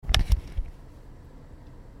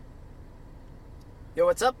Yo,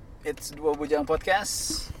 what's up? It's Dua Bujang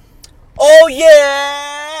Podcast. Oh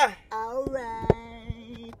yeah.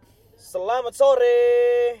 Alright. Selamat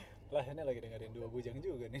sore. Lah, ini lagi dengerin Dua Bujang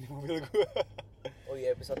juga nih di mobil gua. Oh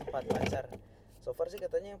iya, episode 4 pacar. So far sih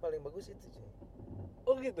katanya yang paling bagus itu, cuy.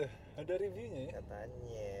 Oh gitu, ada reviewnya ya?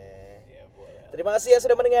 Katanya. Ya boleh. Terima kasih yang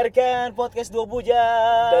sudah mendengarkan podcast Dua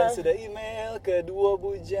Bujang. Dan sudah email ke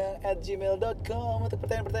duabujang@gmail.com untuk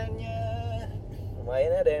pertanyaan-pertanyaannya.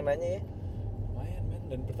 Lumayan ada yang nanya ya. Lumayan men,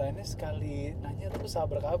 dan pertanyaannya sekali nanya terus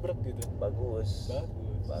abrak-abrak gitu. Bagus.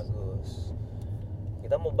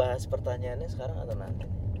 Kita mau bahas pertanyaannya sekarang atau nanti?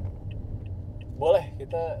 Boleh,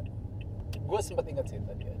 gue sempat ingat sih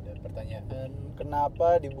tadi ada pertanyaan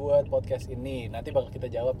kenapa dibuat podcast ini. Nanti bakal kita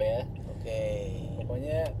jawab ya. Oke.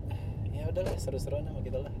 Pokoknya ya udahlah, seru-seruan sama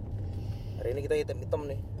kita lah. Hari ini kita hitam-hitam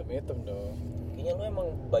nih. Hitam dong. Kayaknya lu emang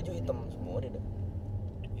baju hitam semua deh.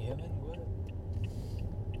 Iya men, gue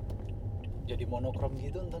jadi monokrom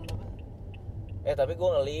gitu entah kenapa. Tapi gue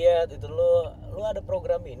ngeliat itu lu ada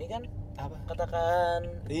program ini kan? Apa?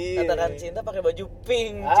 Katakan Iya. cinta pakai baju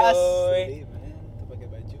pink, cuy. Asli men, tuh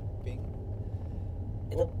pakai baju pink.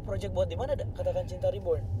 Itu project buat di mana dah? Katakan Cinta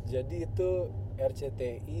Reborn. Jadi itu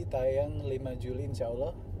RCTI tayang 5 Juli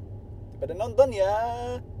insyaallah. Pada nonton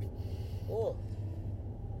ya. Oh.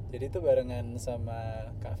 Jadi itu barengan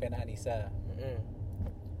sama Kak Vena Anissa.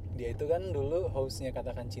 Dia itu kan dulu hostnya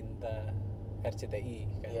Katakan Cinta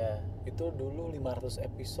RCTI kan. Iya. Itu dulu 500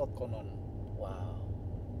 episode konon. Wow.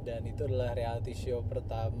 Dan itu adalah reality show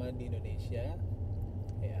pertama di Indonesia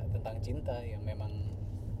ya tentang cinta yang memang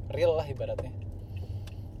real lah ibaratnya.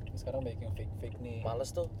 Sekarang banyak yang fake nih. Males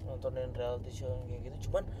tuh nontonin reality show yang kayak gitu.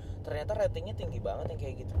 Cuman ternyata ratingnya tinggi banget yang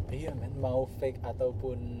kayak gitu. Iya men, mau fake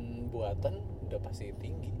ataupun buatan udah pasti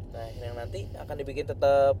tinggi. Nah, yang nanti akan dibikin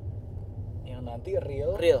tetap Yang nanti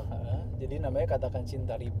real. Jadi namanya Katakan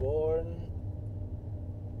Cinta Reborn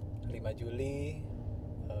 5 Juli.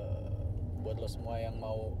 Buat lo semua yang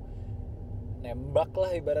mau nembak lah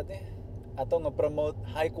ibaratnya atau nge-promote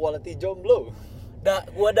high quality jomblo.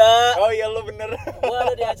 Gua ada. Oh iya lo bener. Gua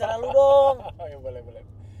ada di acara lu dong. Oh iya boleh.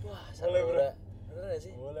 Wah, Boleh, bro. Bener gak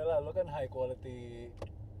sih? Boleh lah, lo kan high quality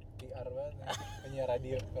PR banget. Penyiar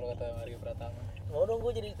radio kalau kata Mario Pratama. Mau dong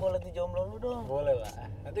gua jadi quality jomblo lu dong. Boleh lah.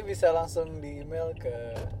 Nanti bisa langsung di email ke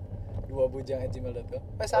duabujang@gmail.com.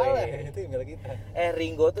 Salah ya, itu email kita.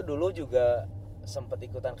 Ringo tuh dulu juga sempet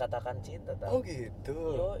ikutan Katakan Cinta tau? Oh gitu.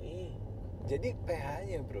 Yoi. Jadi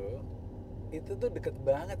PH-nya bro, itu tuh deket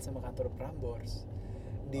banget sama kantor Prambors.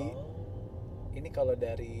 Ini kalau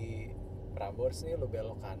dari Prambors nih lo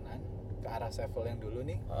belok kanan ke arah Sevel yang dulu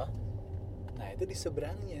nih. Nah itu di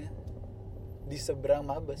seberangnya, di seberang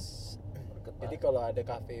Mabes. Jadi kalau ada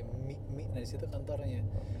kafe mie, nah di situ kantornya.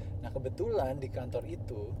 Nah kebetulan di kantor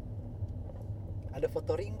itu ada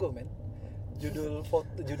foto Ringo men. Judul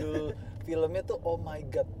filmnya tuh Oh My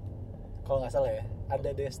God, kalau nggak salah ya.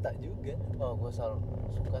 Ada Desta juga. Oh, gue selalu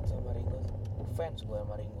suka sama Ringo. Fans gue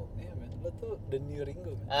sama Ringo. Iya men, lo tuh the new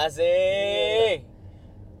Ringo men. Asik.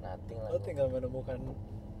 Nothing lah. Lo tinggal menemukan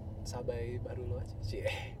sabai baru lo aja.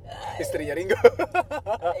 Istrinya Ringo.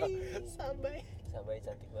 Sabai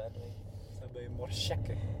cantik banget. Sabai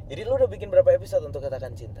Morshak ya. Jadi lu udah bikin berapa episode untuk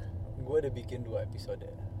Katakan Cinta? Gue udah bikin 2 episode.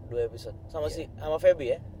 2 episode. Sama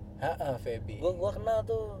Feby ya? Feby. Gua kenal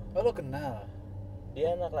tuh. Oh lo kenal?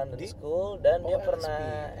 Dia anak London School dan dia LSP.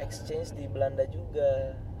 pernah exchange di Belanda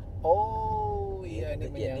juga. Oh iya,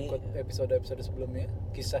 ini menyangkut episode-episode sebelumnya.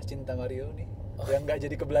 Kisah cinta Mario nih yang nggak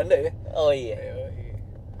jadi ke Belanda ya. Oh iya. Ayo.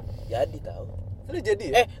 Jadi tahu. Lo jadi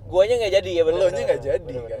ya? Guanya nggak jadi ya, benar. Lo nya nggak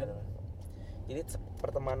jadi kan? Jadi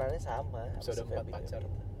pertemanannya sama. Episode 4 pacar.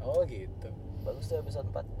 Oh gitu. Bagus tuh episode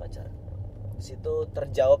 4 pacar. Di situ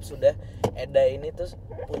terjawab sudah Eda ini tuh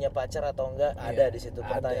punya pacar atau enggak, ada di situ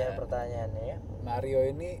pertanyaan-pertanyaannya ya. Mario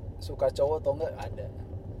ini suka cowok atau enggak? Ada.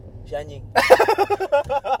 Si anjing.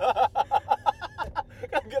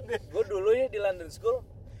 Kaget deh. Gue dulu ya di London School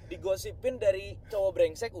digosipin dari cowok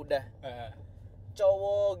brengsek udah.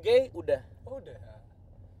 Cowok gay udah. Udah.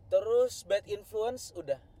 Terus bad influence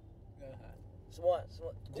udah. Semua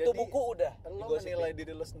kutu buku udah. Lo menilai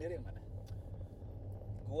diri lo sendiri yang mana?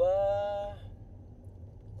 Gua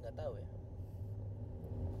nggak tahu ya.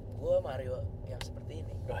 Gua Mario yang seperti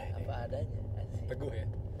ini. Apa adanya. Asik. Teguh ya.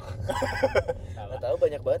 Nggak tahu,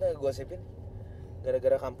 banyak banget yang gosipin.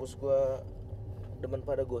 Gara-gara kampus gua demen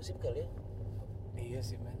pada gosip kali ya. Iya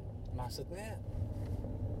sih men. Maksudnya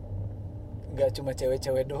nggak cuma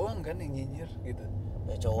cewek-cewek doang kan yang nyinyir gitu.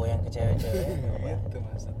 Ya cowok yang ke cewek-cewek. Gitu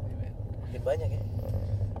maksudnya men. Makin banyak ya.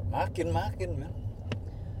 Makin men.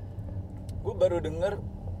 Gue baru denger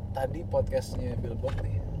tadi podcastnya Billboard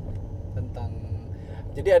nih tentang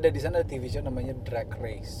Jadi ada di sana TV show namanya Drag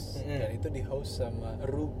Race, dan itu di host sama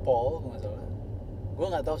RuPaul nggak salah. Gue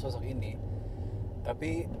nggak tahu sosok ini,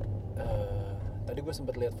 tapi tadi gue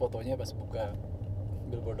sempet lihat fotonya pas buka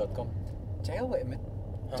billboard.com. Cewek men,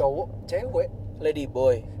 cowok, cewek, Lady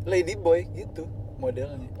boy gitu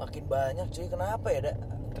modelnya. makin banyak cuy, kenapa ya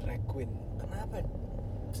Drag queen. kenapa ya?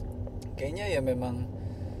 Kayaknya ya memang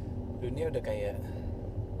dunia udah kayak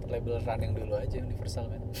label run yang dulu aja,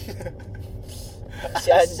 universal men.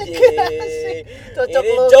 Si anjing Cocok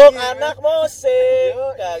ini logi, jok men. anak musik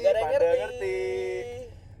Yo, kagak ada pada ngerti.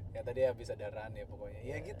 Ya tadi habis ada run ya pokoknya.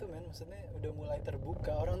 Ya gitu men, maksudnya udah mulai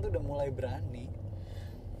terbuka, orang tuh udah mulai berani.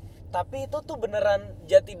 Tapi itu tuh beneran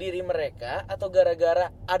jati diri mereka atau gara-gara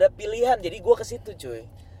ada pilihan jadi gue ke situ cuy?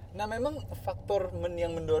 Nah memang faktor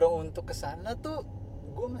yang mendorong untuk kesana tuh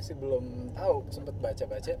gue masih belum tahu. Sempet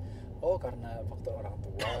baca-baca, oh karena faktor orang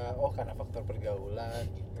tua, oh karena faktor pergaulan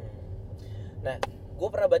gitu. Nah, gue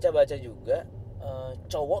pernah baca-baca juga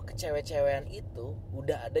cowok kecewe-cewean itu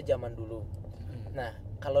udah ada zaman dulu. Nah,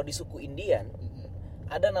 kalau di suku Indian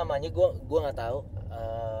ada namanya gue nggak tahu,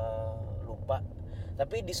 lupa.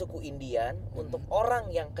 Tapi di suku Indian untuk orang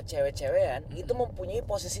yang kecewe-cewean itu mempunyai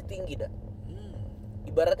posisi tinggi dah.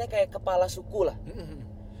 Ibaratnya kayak kepala suku lah.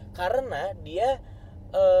 Karena dia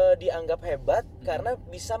dianggap hebat karena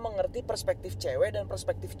bisa mengerti perspektif cewek dan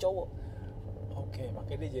perspektif cowok. Oke,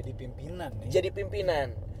 makanya dia jadi pimpinan nih. Jadi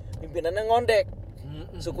pimpinannya ngondek.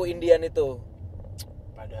 Suku Indian itu.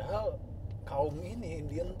 Padahal kaum ini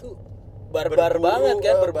Indian tuh Barbar banget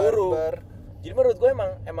kan, berburu. barbar. Jadi menurut gue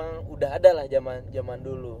emang udah ada lah zaman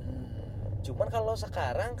dulu. Cuman kalau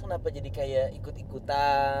sekarang kenapa jadi kayak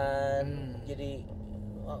ikut-ikutan? Jadi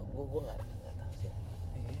gue nggak tahu sih.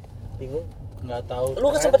 Bingung. Nggak tahu.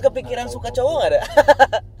 Lu sempet kepikiran suka cowok nggak ada?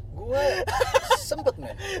 Gue sempet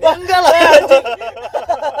men. Wah, enggak lah anjing.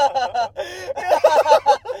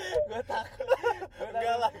 Gue takut.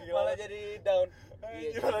 Enggak lah, malah jadi down. Iya,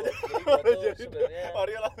 Gimana jadi malah gue tuh sebenarnya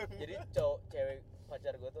Mario langsung. jadi cewek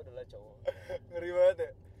pacar gue tuh adalah cowok. Ngeri banget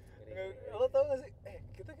ya. Ngeri. Lo tau gak sih?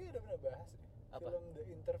 Kita kayak udah pernah bahas Apa? film The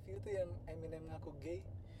Interview tuh yang Eminem ngaku gay.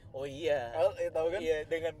 Oh iya. Tahu kan? Iya,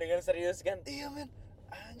 dengan serius kan. Iya men.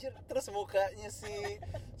 Anjir, terus mukanya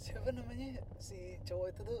siapa namanya? Si cowok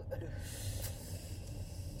itu tuh aduh.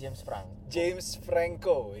 James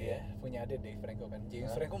Franco ya, punya ada Dave Franco kan. James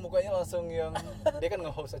Franco mukanya langsung yang dia kan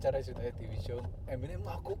nge-host acara ceritanya TV show. Eminem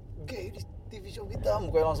ngaku gay di TV show kita,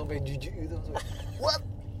 mukanya langsung kayak jijik gitu langsung. What?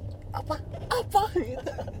 Apa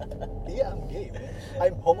gitu. Iya, I'm gay man.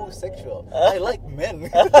 I'm homosexual. I like men.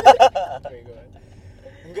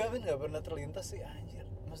 Enggak men, enggak pernah terlintas sih anjir.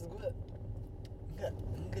 Maksud gue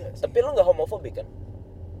enggak sih. Tapi lu enggak homofobik kan?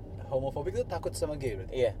 Homofobik itu takut sama gay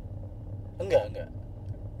berarti? Iya. Enggak.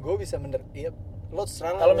 Gue bisa iya, lo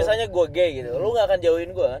serah. Kalau misalnya gue gay gitu, lu nggak akan jauhin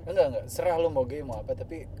gue kan? Enggak, serah lo mau gay mau apa,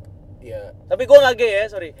 tapi ya. Tapi gue nggak gay ya,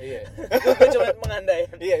 sorry. Iya. Gue cuma mengandai.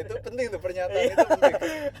 Iya, itu penting tuh, pernyataan itu penting.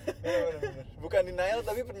 Bener. Bukan denial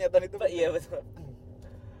tapi pernyataan itu penting. Iya betul.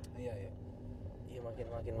 Iya. Iya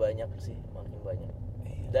makin banyak sih, makin banyak.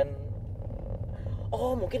 Iya. Dan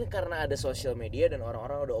mungkin karena ada sosial media dan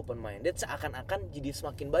orang-orang udah open minded, seakan-akan jadi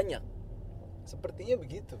semakin banyak. Sepertinya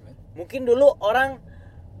begitu, men. Mungkin dulu orang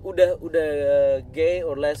udah gay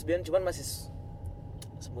or lesbian cuman masih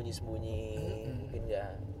sembunyi-sembunyi, mungkin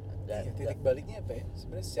nggak. Iya, titik baliknya apa ya?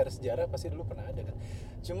 Sebenarnya secara sejarah pasti dulu pernah ada kan.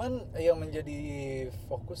 Cuman yang menjadi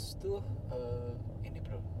fokus tuh ini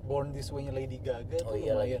bro, Born This Way-nya Lady Gaga tuh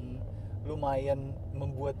iya lumayan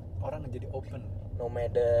membuat orang jadi open. No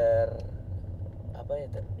matter apa ya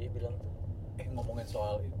dia bilang tuh. Ngomongin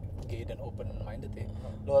soal gay dan open minded ya,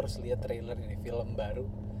 lo harus lihat trailer ini, film baru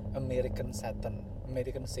American Satan.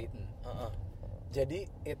 Jadi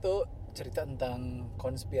itu cerita tentang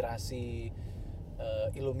konspirasi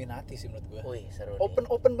Illuminati sih menurut gue. Wih, seru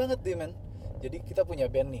Open banget dia men. Jadi kita punya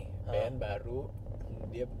band nih, band baru.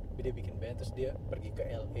 Dia bikin band terus dia pergi ke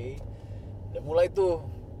LA. Dan mulai tuh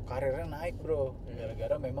karirnya naik bro.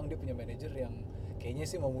 Gara-gara memang dia punya manajer yang kayaknya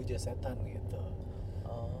sih memuja setan gitu.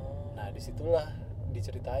 Nah disitulah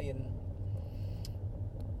diceritain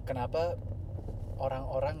kenapa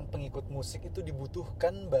orang-orang pengikut musik itu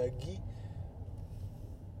dibutuhkan bagi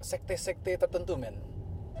sekte-sekte tertentu men.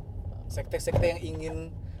 Sekte-sekte yang ingin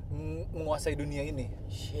menguasai dunia ini.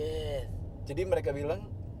 Shit. Jadi mereka bilang,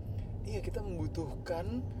 iya kita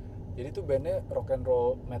membutuhkan. Jadi tuh bandnya rock and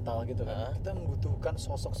roll metal gitu kan. Kita membutuhkan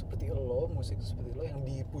sosok seperti lo, musik seperti lo yang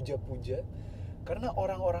dipuja-puja. Karena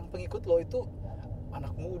orang-orang pengikut lo itu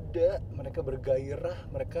anak muda, mereka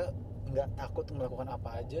bergairah, mereka nggak takut melakukan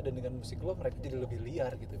apa aja, dan dengan musik lo mereka jadi lebih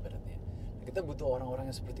liar gitu ibaratnya. Kita butuh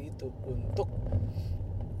orang-orang yang seperti itu untuk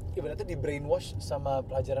ibaratnya di brainwash sama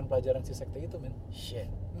pelajaran-pelajaran si sekte itu, men. Shit.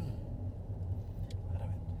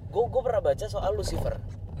 Parah, men. Gue pernah baca soal Lucifer.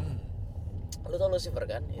 Lu tau Lucifer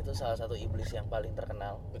kan? Itu salah satu iblis yang paling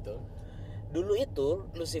terkenal. Betul. Dulu itu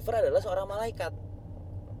Lucifer adalah seorang malaikat.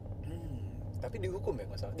 Tapi dihukum ya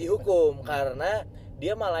masalah. Dihukum karena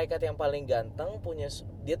dia malaikat yang paling ganteng,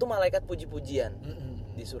 dia tuh malaikat puji-pujian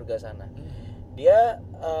di surga sana. Dia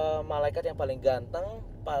malaikat yang paling ganteng,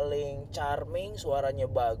 paling charming, suaranya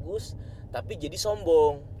bagus, tapi jadi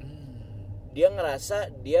sombong. Dia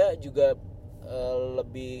ngerasa dia juga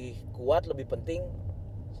lebih kuat, lebih penting,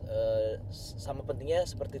 sama pentingnya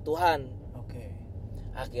seperti Tuhan. Oke.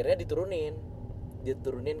 Akhirnya diturunin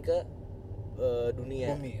ke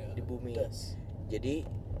dunia, Bumi, ya. di bumi. Das.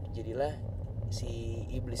 Jadilah si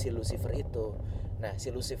iblis, si Lucifer itu. Nah,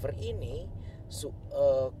 si Lucifer ini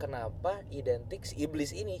kenapa identik, si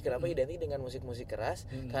iblis ini kenapa identik dengan musik-musik keras?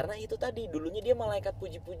 Karena itu tadi, dulunya dia malaikat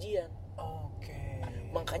puji-pujian. Oke.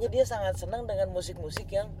 Makanya dia sangat senang dengan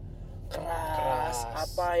musik-musik yang keras.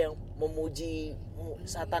 Apa yang memuji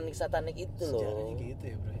satanik itu loh. Sejarahnya gitu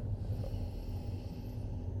ya, bro.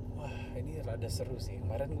 Wah, ini rada seru sih.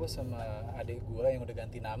 Kemarin gue sama adik gue yang udah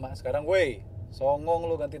ganti nama. Sekarang gue songong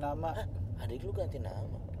lu ganti nama. Adik lu ganti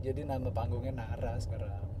nama? Jadi nama panggungnya Nara sekarang.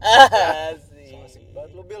 Asik. So asik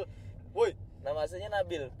banget lu, Bil. Woi. Nama aslinya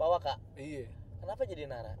Nabil, Pawaka. Iya. Kenapa jadi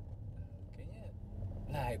Nara? Kayaknya.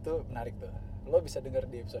 Nah, itu menarik tuh. Lo bisa denger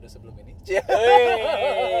di episode sebelum ini.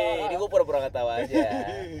 Ini gue pura-pura gak tahu aja.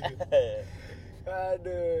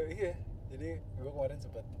 Aduh, iya. Jadi gue kemarin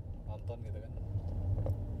sempat nonton gitu kan.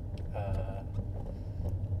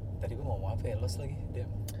 Tadi gue mau ngomong apa ya? Lost lagi. Damn.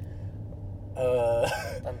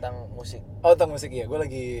 Tentang musik. Oh, tentang musik ya. Gue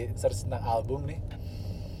lagi search tentang album nih.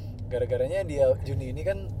 Gara-garanya dia Juni ini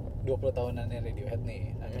kan 20 tahunannya Radiohead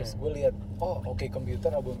nih. Nah, terus gue lihat, oh, Oke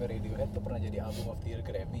Computer albumnya Radiohead tuh pernah jadi album of the year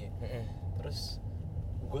Grammy ya. Terus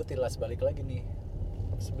gue tilas balik lagi nih.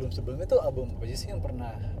 Sebelum-sebelumnya tuh album apa sih yang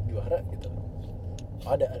pernah juara gitu.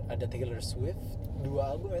 Oh, ada Taylor Swift 2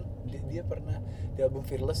 album kan. Dia pernah di album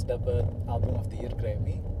Fearless dapat album of the year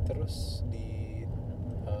Grammy. Terus di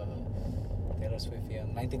Taylor Swift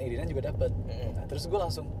yang 1989 juga dapat. Nah, terus gue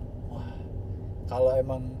langsung, wah, kalau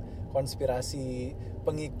emang konspirasi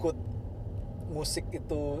pengikut musik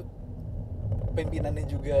itu pimpinannya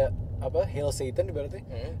juga apa, Hail Satan ibaratnya,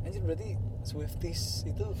 anjir berarti Swifties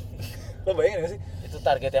itu lo bayangin gak sih? Itu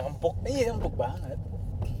target yang empuk. Iya, empuk banget.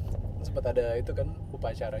 Sempat ada itu kan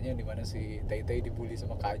upacaranya di mana si Tay-Tay dibully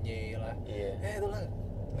sama Kanye lah. Iya. Itulah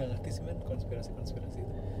nggak ngerti sih, man, konspirasi itu.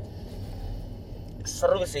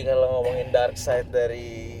 Seru sih kalau ngomongin dark side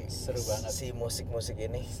dari Seru banget. si musik-musik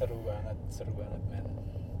ini. Seru banget, man.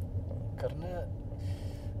 Karena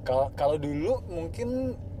kalau dulu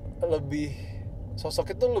mungkin lebih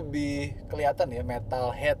sosok itu lebih kelihatan ya,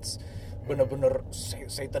 metal heads bener-bener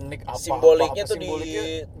satanic, apa simboliknya tuh simboliknya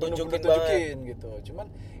ditunjukin bener-bener gitu.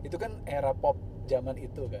 Cuman itu kan era pop zaman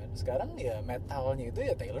itu kan. Sekarang ya metalnya itu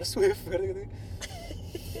ya Taylor Swift gitu.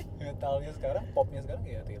 Metalnya sekarang, popnya sekarang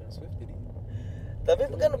ya Taylor Swift. Jadi tapi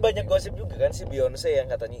kan banyak gosip juga kan, si Beyonce yang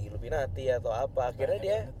katanya Illuminati atau apa. Akhirnya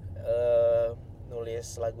dia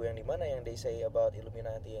nulis lagu yang dimana yang they say about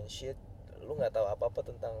Illuminati and shit. Lu nggak tahu apa-apa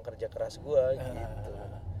tentang kerja keras gua gitu.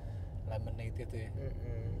 Lemonade itu ya.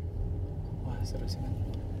 Wah, seru sih, man.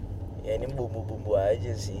 Ya ini bumbu-bumbu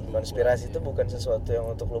aja sih. Konspirasi itu bukan sesuatu yang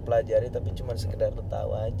untuk lu pelajari, tapi cuma sekedar lu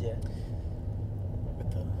tahu aja.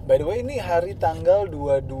 Betul. By the way, ini hari tanggal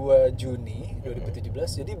 22 Juni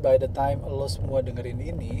 2017. Jadi by the time lo semua dengerin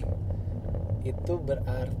ini, itu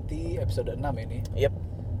berarti episode 6 ini. Yep.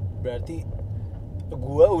 Berarti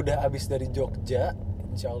gua udah abis dari Jogja,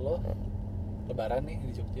 insyaallah lebaran nih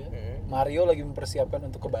di Jogja. Mario lagi mempersiapkan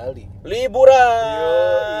untuk ke Bali.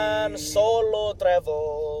 Liburan, solo travel.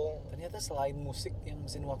 Ternyata selain musik yang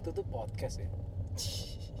mesin waktu tuh podcast ya.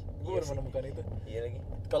 Gue baru menemukan itu. Iya lagi.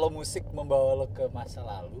 Kalau musik membawa lo ke masa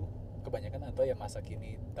lalu, kebanyakan, atau ya masa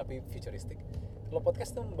kini tapi futuristik. Kalau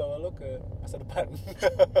podcast tuh membawa lo ke masa depan.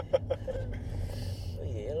 Oh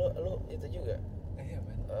iya, lo itu juga. Iya,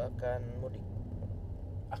 man.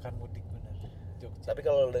 Akan mudik benar. Jogja. Tapi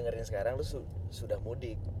kalau lo dengerin sekarang lo sudah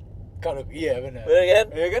mudik. Kalau iya benar. Bener kan?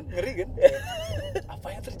 Iya kan? Ngeri kan? Apa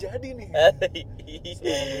yang terjadi nih?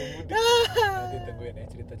 Selama mudik. Nanti tungguin ya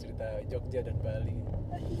cerita-cerita Jogja dan Bali.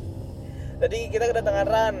 Tadi kita kedatangan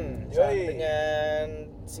Ran dengan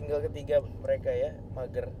single ketiga mereka ya,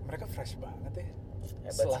 Mager. Mereka fresh banget ya.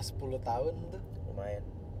 Hebat. Setelah 10 tahun tuh. Lumayan.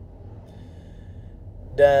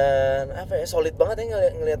 Dan apa ya, solid banget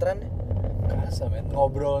ya ngeliat Ran. Kerasa, men.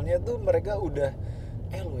 Ngobrolnya tuh mereka udah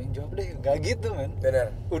lu yang jawab deh, nggak gitu men.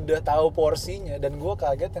 Benar. Udah tahu porsinya dan gue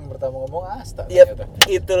kaget yang pertama ngomong Asta. Iya,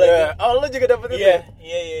 itu lagi. Oh lu juga dapet itu?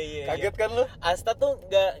 Iya. Kaget kan lu? Asta tuh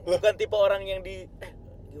bukan tipe orang yang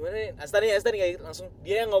gimana nih? Asta nih kayak langsung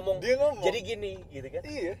dia yang ngomong. Jadi gini, gitu kan?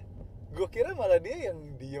 Iya. Gue kira malah dia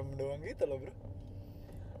yang diem doang gitu loh bro.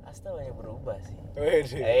 Asta banyak berubah sih.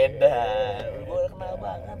 Edan. Gue kenal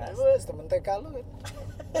banget Asta. Lu temen TK lu kan?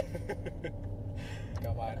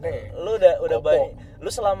 Gak mana? Lu udah baik.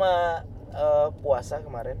 Lu selama puasa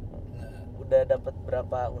kemarin udah dapat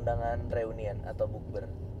berapa undangan reunian atau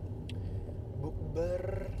bukber?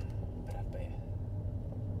 Bukber berapa ya?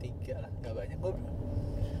 3 lah, gak banyak gue.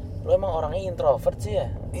 Lu emang orangnya introvert sih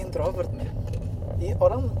ya? Introvert man. Iya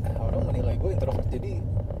orang menilai gue introvert jadi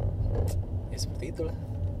ya seperti itulah.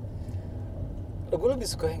 Gue lebih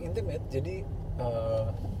suka yang intimate jadi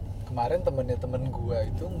kemarin temen gue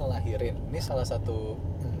itu ngelahirin. Ini salah satu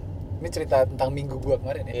ini cerita tentang minggu gue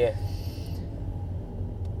kemarin ya. Iya.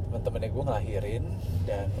 Temen-temennya gue ngelahirin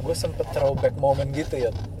dan gue sempet throwback moment gitu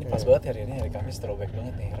ya. Ini pas banget hari ini hari Kamis throwback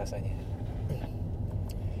banget nih rasanya.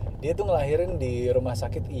 Dia tuh ngelahirin di rumah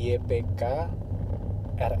sakit IYPK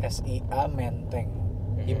RSIA Menteng,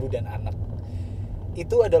 ibu dan anak.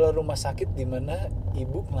 Itu adalah rumah sakit di mana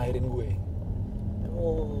ibu ngelahirin gue.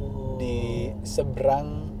 Di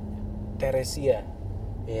seberang Teresia.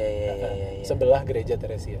 Iya. Sebelah gereja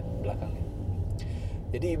Teresia belakangnya.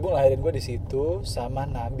 Jadi ibu ngelahirin gue di situ sama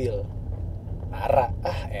Nabil. Nara.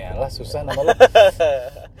 Elah susah nama lu.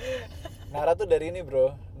 Nara tuh dari ini,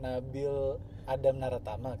 Bro. Nabil Adam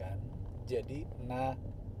Naratama kan. Jadi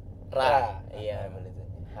Nara. Iya, benar.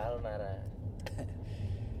 Halo Nara.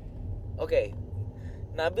 Oke.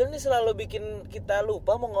 Nabil nih selalu bikin kita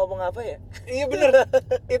lupa mau ngomong apa ya? Iya bener.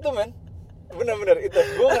 Itu men. Bener itu.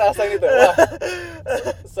 Gue ngerasain itu. Wah.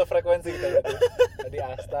 Sefrekuensi kita gitu. Tadi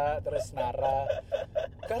Asta, terus Nara.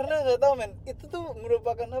 Karena nggak tahu men. Itu tuh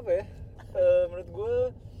merupakan apa ya? Menurut gue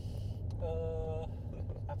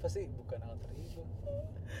apa sih? Bukan alter ego.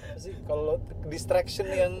 Apa sih? Kalau distraction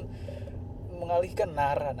yang mengalihkan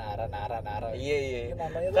Nara. Iya.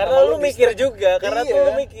 Namanya karena lu mikir juga, karena tuh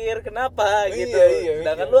lu mikir kenapa gitu. Iya,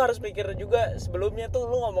 sedangkan lu harus mikir juga sebelumnya tuh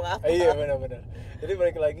lu ngomong apa. Iya benar. Jadi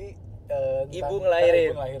balik lagi ibu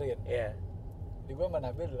ngelahirin. Iya. Jadi gue sama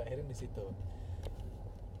Nabil dilahirin di situ.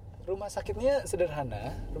 Rumah sakitnya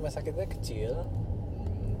sederhana, rumah sakitnya kecil.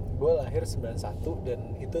 Gue lahir 91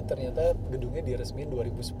 dan itu ternyata gedungnya diresmiin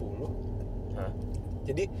 2010.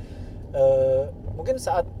 Jadi mungkin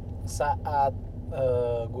saat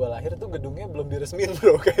gue lahir tuh gedungnya belum diresmiin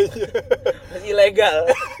bro kayaknya. Masih ilegal.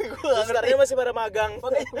 Sebenarnya masih pada magang.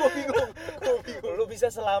 Makanya gue bingung. Lu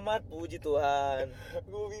bisa selamat, puji Tuhan.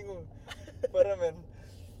 Gue bingung. Parah men.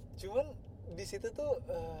 Cuman di situ tuh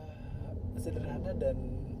sederhana dan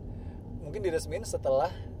mungkin diresmiin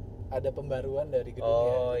setelah ada pembaruan dari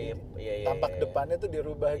gedungnya. Oh iya. Tampak depannya tuh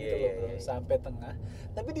dirubah gitu loh bro, iya. sampai tengah.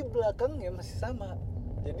 Tapi di belakangnya masih sama.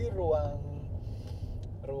 Jadi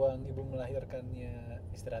ruang ibu melahirkannya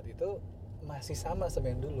istirahat itu masih sama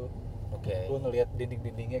yang dulu. Oke. Gue ngelihat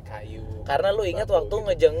dinding-dindingnya kayu. Karena lu ingat waktu gitu.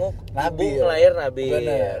 ngejenguk Nabil. ibu ngelahir Nabil.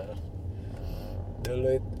 Bener. Dulu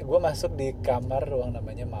gue masuk di kamar ruang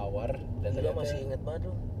namanya Mawar dan Gue masih ingat banget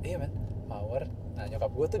lu. Iya men, Mawar. Nah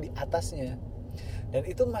nyokap gue tuh di atasnya. Dan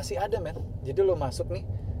itu masih ada men. Jadi lo masuk nih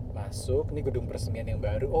gedung peresmian yang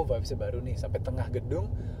baru. Oh vibesnya baru nih. Sampai tengah gedung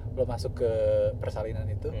lo masuk ke persalinan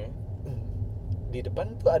itu. Di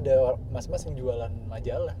depan tuh ada mas-mas yang jualan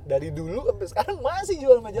majalah. Dari dulu sampai sekarang masih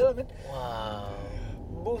jual majalah men. Wow.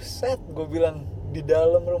 Buset, gue bilang di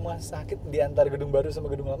dalam rumah sakit di antara gedung baru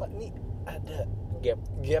sama gedung lama nih ada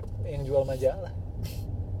gap yang jual majalah.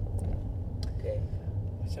 Oke.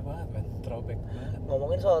 Bisa banget men, throwback banget.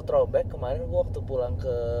 Ngomongin soal throwback, kemarin gue waktu pulang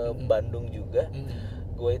ke Bandung juga,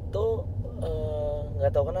 gue itu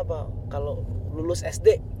nggak tahu kenapa kalau lulus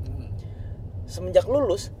SD, semenjak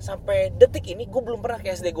lulus sampai detik ini gue belum pernah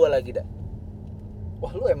ke SD gue lagi dah.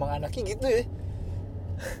 Wah lu emang anaknya gitu ya.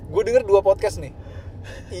 Gue denger 2 podcast nih.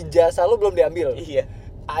 Ijazah lu belum diambil. Iya.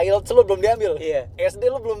 IELTS lu belum diambil. Iya. SD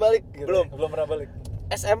lu belum balik. Gitu. Belum pernah balik.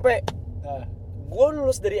 SMP. Nah. Gue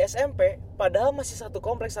lulus dari SMP, padahal masih satu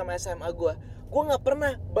kompleks sama SMA gue. Gue nggak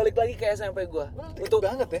pernah balik lagi ke SMP gue.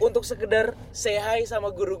 Untuk sekedar say hi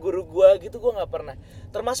sama guru-guru gue gitu, gue nggak pernah.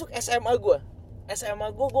 Termasuk SMA gue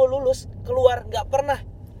lulus keluar nggak pernah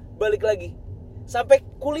balik lagi. Sampai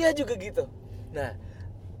kuliah juga gitu. Nah,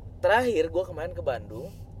 terakhir gue kemarin ke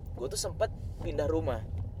Bandung, gue tuh sempet pindah rumah.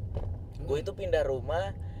 Gue itu pindah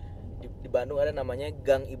rumah di Bandung ada namanya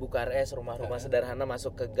Gang Ibu KRS, rumah-rumah sederhana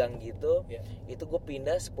masuk ke gang gitu. Itu gue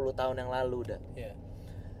pindah 10 tahun yang lalu dah.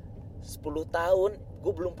 10 tahun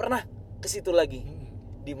gue belum pernah ke situ lagi.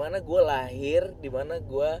 di mana gue lahir, di mana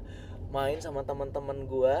gue main sama teman-teman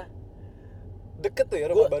gue. Deket tuh ya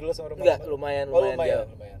rumah baru lo sama rumah? Enggak, lumayan jauh. Lumayan.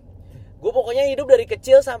 Gue pokoknya hidup dari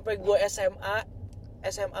kecil sampai gue SMA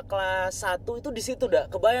kelas 1 itu di situ dah.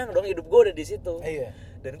 Kebayang dong hidup gue udah di situ. Iya.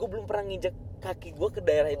 Dan gue belum pernah nginjek kaki gue ke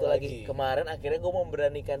daerah itu lagi. Kemarin akhirnya gue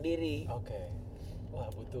memberanikan diri. Oke.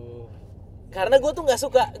 Wah, butuh. Karena gue tuh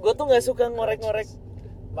nggak suka ngorek-ngorek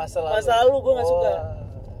masa lalu gue nggak suka.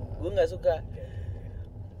 Gue nggak suka.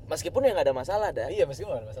 Meskipun ya nggak ada masalah dah. Iya,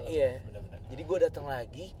 meskipun nggak ada masalah. Iya. Benar-benar. Jadi gue datang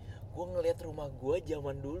lagi, gue ngelihat rumah gue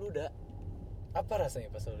zaman dulu dah. Apa rasanya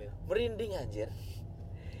pas lo lihat? Merinding anjir.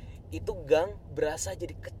 Itu gang berasa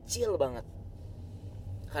jadi kecil banget.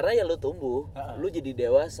 Karena ya lu tumbuh, lu jadi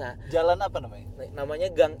dewasa. Jalan apa namanya? Namanya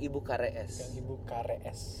Gang Ibu Karees. Gang Ibu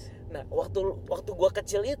Karees. Nah, waktu gua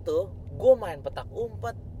kecil itu, gua main petak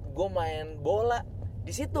umpet, gua main bola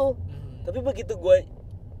di situ. Tapi begitu gua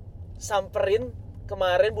samperin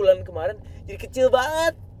bulan kemarin jadi kecil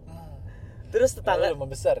banget. Terus tetangga udah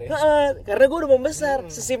membesar ya? Karena gue udah membesar,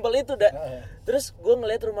 sesimpel itu dah. Terus gue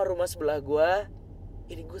ngeliat rumah-rumah sebelah gue,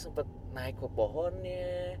 ini gue sempet naik ke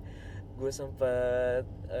pohonnya, gue sempet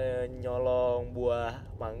nyolong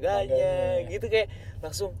buah mangganya, gitu kayak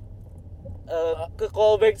langsung ke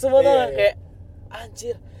callback semua tuh, kayak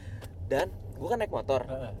anjir. Dan gue kan naik motor,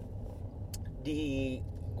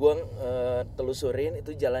 gue telusurin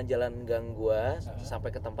itu jalan-jalan gang gue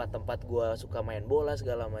sampai ke tempat-tempat gue suka main bola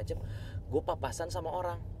segala macem. Gue papasan sama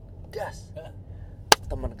orang, gas.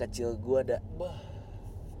 Teman kecil gue ada.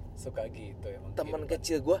 Suka gitu emang. Teman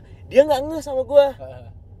kecil gue, dia nggak ngeh sama gue.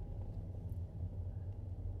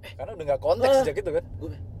 Karena udah nggak konteks sejak itu kan.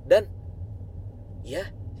 Dan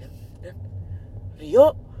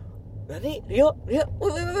Rio, kenalin,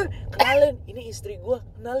 ini istri gue,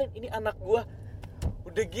 kenalin, ini anak gue.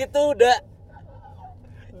 Udah gitu, udah.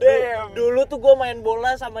 Dulu tuh gue main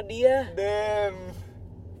bola sama dia.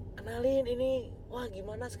 Kenalin ini, wah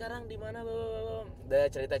gimana sekarang, di mana, udah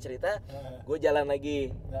cerita, gue jalan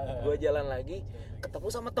lagi, ketemu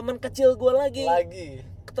sama teman kecil gue lagi,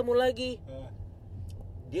 ketemu lagi,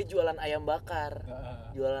 dia jualan ayam bakar,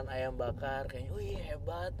 kayaknya, wih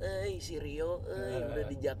hebat, si Rio, udah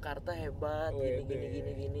di Jakarta hebat,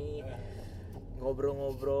 gini,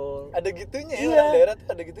 ngobrol, ada gitunya ya, orang daerah tuh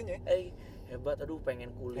ada gitunya, hebat, aduh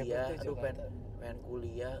pengen kuliah, pengen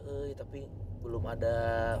kuliah, tapi belum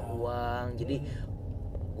ada uang. Jadi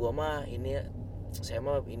gua mah saya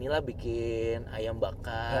mah inilah bikin ayam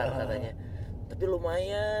bakar katanya. Tapi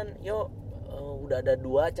lumayan, udah ada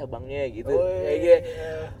 2 cabangnya gitu. Kayak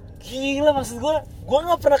gila, maksud gua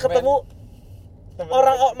enggak pernah ketemu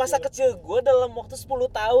orang masa kecil gua dalam waktu 10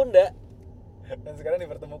 tahun dah. Dan sekarang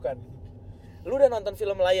dipertemukan. Lu udah nonton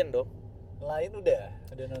film Lion dong? Lion udah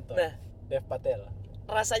nonton. Nah, Dev Patel.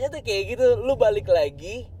 Rasanya tuh kayak gitu, lu balik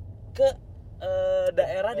lagi ke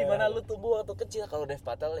daerah di mana lu tumbuh waktu kecil. Kalau Dev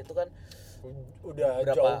Patel itu kan udah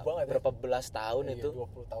jauh banget ya. Berapa belas tahun itu?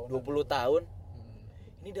 20 tahun.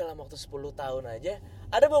 Ini dalam waktu 10 tahun aja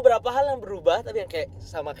ada beberapa hal yang berubah, tapi yang kayak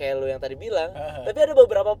sama kayak lu yang tadi bilang, tapi ada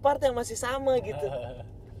beberapa part yang masih sama gitu.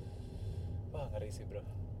 Wah, ngeri sih, Bro.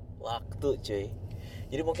 Waktu, cuy.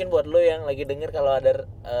 Jadi mungkin buat lu yang lagi denger, kalau ada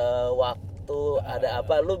waktu, ada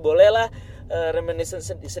apa, lu bolehlah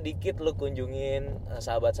reminiscence sedikit, lu kunjungin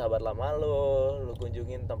sahabat-sahabat lama lu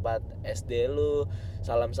kunjungin tempat SD lu,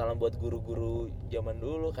 salam-salam buat guru-guru zaman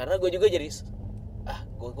dulu. Karena gue juga jadi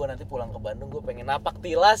gue nanti pulang ke Bandung gue pengen napak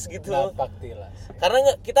tilas gitu. Napak tilas.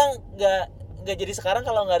 Karena kita nggak jadi sekarang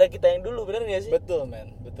kalau nggak ada kita yang dulu, bener nggak sih? Betul,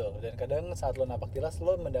 men, betul. Dan kadang saat lo napak tilas,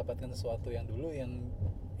 lo mendapatkan sesuatu yang dulu yang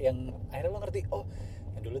akhirnya lo ngerti, oh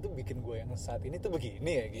yang dulu tuh bikin gue yang saat ini tuh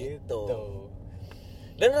begini ya gitu.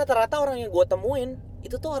 Dan rata-rata orang yang gue temuin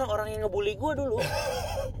itu tuh orang-orang yang ngebully gue dulu.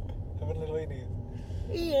 Bener lo ini.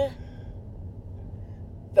 Iya.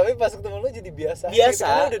 Tapi pas ketemu lo jadi biasa.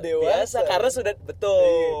 Karena udah dewasa. Karena sudah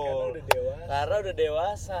betul. Iya, karena udah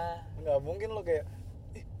dewasa. Nggak mungkin lo kayak,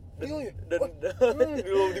 Rio ya.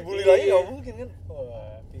 Belum dibully lagi nggak mungkin kan.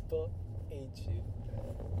 Wah, people age.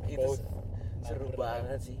 Itu seru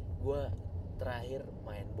banget sih. Gue terakhir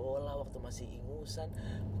main bola waktu masih ingusan,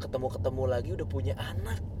 ketemu lagi udah punya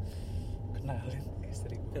anak.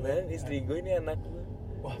 Kenalin istri gue ini anak gue.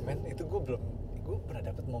 Wah, men, itu gue pernah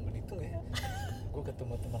dapet momen itu nggak ya? Gue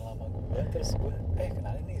ketemu teman lama gue, terus gue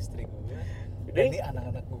kenalin nih istri gue, dan ini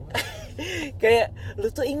anak-anak gue. Kayak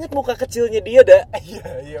lu tuh inget muka kecilnya dia dah.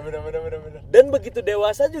 Iya benar. Dan begitu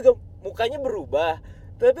dewasa juga mukanya berubah.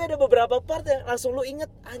 Tapi ada beberapa part yang langsung lu inget,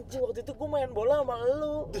 anjing waktu itu gue main bola sama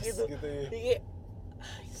lu gitu ya.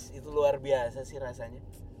 Itu luar biasa sih rasanya.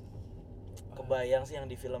 Kebayang sih yang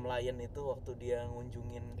di film Lion itu waktu dia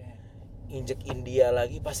ngunjungin injek India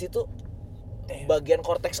lagi, pasti tuh bagian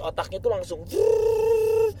korteks otaknya tuh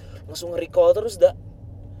langsung recall terus dah.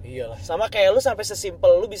 Iyalah. Sama kayak lu sampai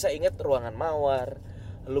sesimpel lu bisa inget ruangan mawar,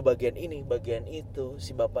 lu bagian ini, bagian itu,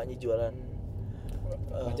 si bapaknya jualan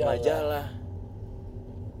majalah.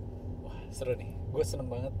 Wah, seru nih. Gue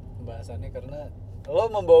seneng banget pembahasannya karena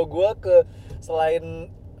lo membawa gue ke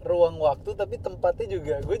selain ruang waktu tapi tempatnya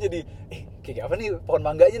juga. Gue jadi kayak apa nih pohon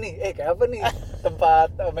mangganya nih, kayak apa nih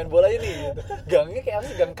tempat main bolanya nih gitu. Gangnya kayak apa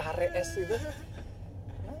sih, gang KRS itu.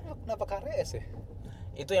 Kenapa KRS ya?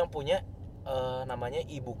 Itu yang punya namanya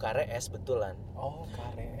Ibu KRS betulan. Oh,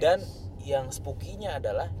 KRS. Dan yang spooky-nya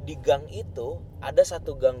adalah di gang itu ada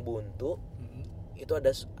satu gang buntu. Itu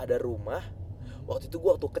ada rumah. Waktu itu gue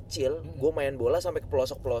waktu kecil, gue main bola sampai ke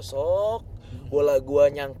pelosok-pelosok. Bola gue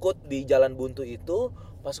nyangkut di jalan buntu itu.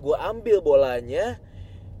 Pas gue ambil bolanya,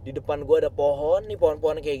 di depan gue ada pohon. Nih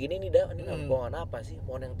pohon-pohon kayak gini nih dah. Ini pohon apa sih?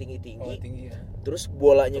 Pohon yang tinggi-tinggi. Oh, tinggi ya. Terus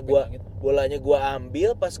bolanya gue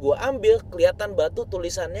ambil. Pas gue ambil, kelihatan batu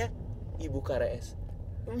tulisannya Ibu KRS.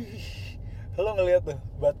 Lo ngeliat tuh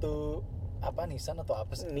batu apa, Nissan atau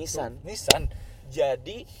apa sih? Nissan.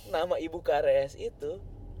 Jadi nama Ibu KRS itu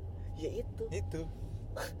ya itu.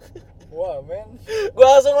 Wah, men.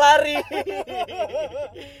 Gua langsung lari.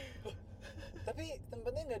 Tapi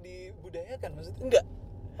tempatnya nggak dibudayakan maksudnya? Enggak.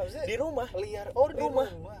 Maksudnya Di rumah. Liar. Oh, di rumah.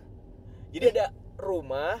 Jadi ada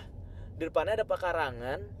rumah, di depannya ada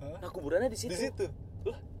pekarangan. Nah, kuburannya di situ. Di situ.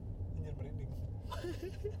 Lah, anjir merinding.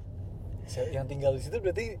 Yang tinggal di situ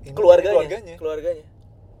berarti keluarganya.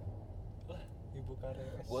 Lah, Ibu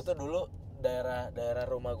KRS. Gua tuh dulu daerah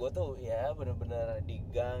rumah gue tuh ya bener-bener di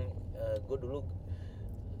gang. Gue dulu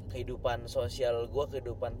kehidupan sosial gue,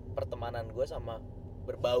 kehidupan pertemanan gue sama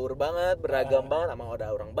berbaur banget, beragam banget. Sama ada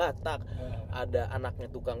orang Batak, ada anaknya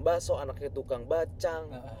tukang bakso, anaknya tukang bacang,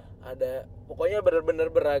 ada pokoknya bener-bener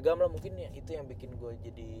beragam lah. Mungkin ya itu yang bikin gue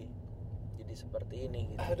jadi seperti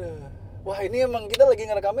ini gitu. Aduh. Wah, ini emang kita lagi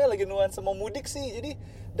ngerekamnya lagi nuansa mau mudik sih. Jadi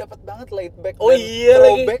dapat banget laid back dan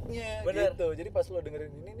throwback-nya gitu. Jadi pas lo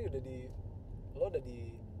dengerin ini udah di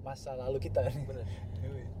masa lalu kita nih. Bener.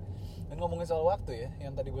 Dan ngomongin soal waktu ya,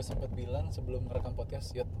 yang tadi gue sempat bilang sebelum merekam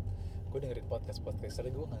podcast, gue dengerin podcast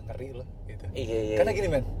tadi gue nggak ngeri loh gitu. Iya. Karena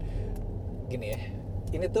gini ya,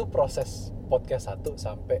 ini tuh proses podcast 1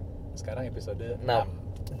 sampai sekarang episode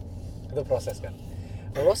 6. Itu proses kan.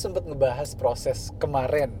 Lo sempet ngebahas proses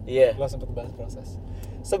kemarin. Iya. Lo sempet bahas proses.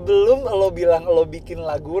 Sebelum lo bilang lo bikin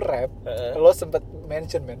lagu rap, lo sempet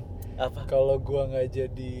mention, men. Apa? Kalau gue nggak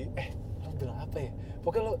jadi, lo bilang apa ya?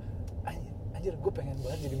 Pokoknya lo, anjir, gue pengen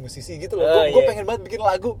banget jadi musisi gitu loh. Gue pengen banget bikin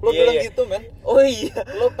lagu. Lo bilang gitu, men. Oh iya.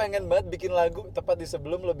 Lo pengen banget bikin lagu tepat di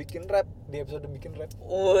sebelum lo bikin rap, di episode bikin rap.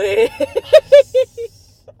 Wih.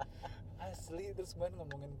 Asli, terus gue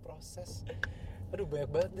ngomongin proses. Aduh,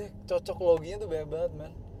 banyak banget deh. Cocok loginya tuh banyak banget,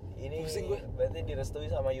 man. Ini pusing gue. Berarti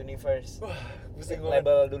direstui sama Universe. Wah, pusing gue.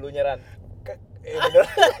 Label dulunya Ran. Bener.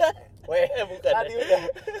 Weh, bukan. Tadi udah.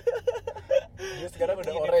 Dia sekarang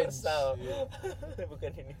udah Universal. Orange.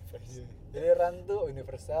 Bukan Universe. Jadi Ran tuh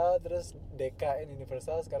Universal, terus DKN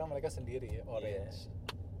Universal, sekarang mereka sendiri ya, Orange.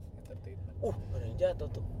 Entertainment. Ada yang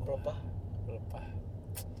jatuh tuh. Pelepah.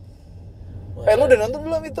 Lo udah nonton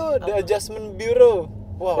belum itu The Adjustment Bureau?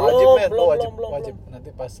 Wah, wajib, men. Wajib.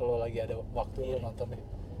 Nanti pas lo lagi ada waktu lo nonton deh.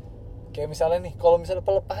 Kayak misalnya nih, kalau misalnya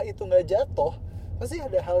pelepah itu nggak jatuh, pasti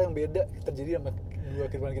ada hal yang beda terjadi sama dua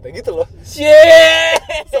kehidupan kita gitu loh.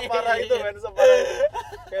 Separah itu, men, separah itu.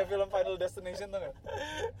 Kayak film Final Destination tuh nggak?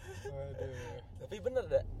 Waduh. Tapi bener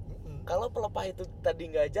dah. Kalau pelepah itu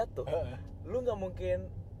tadi nggak jatuh, lu nggak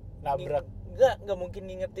mungkin nabrak. Nggak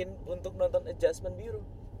mungkin ngingetin untuk nonton Adjustment Bureau.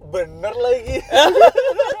 Bener lagi.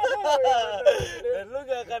 Dan lu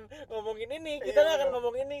gak akan ngomongin ini, kita gak akan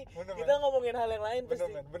ngomongin ini. Bener, kita ngomongin hal yang lain pasti.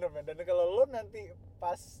 Bener, men. Dan kalau lo nanti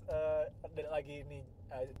pas lagi ini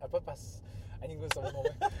pas anjing gue sama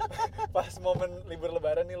ngomong pas momen libur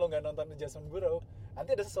lebaran nih lo nggak nonton Adjustment Bureau,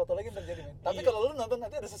 nanti ada sesuatu lagi yang terjadi, men. Tapi kalau lo nonton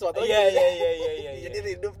nanti ada sesuatu lagi. Iya.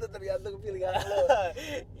 Jadi hidup tuh tergantung pilihan lo.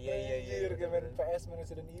 Iya. Kayak main PS, main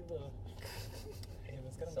Resident Evil.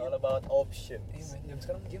 It's all about options. Iya, jam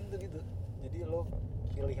sekarang game tuh gitu. Jadi lo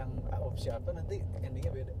pilih yang opsi apa, nanti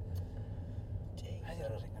endingnya beda.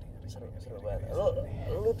 Seru banget.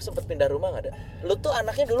 Lu sempet pindah rumah nggak ada? Lu tuh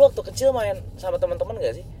anaknya dulu waktu kecil main sama teman-teman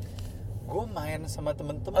nggak sih? Gue main sama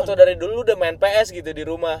temen-temen. Atau dari dulu udah main PS gitu di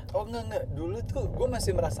rumah? Oh enggak. Dulu tuh gue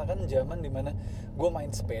masih merasakan zaman dimana gue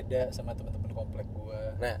main sepeda sama temen-temen komplek gue.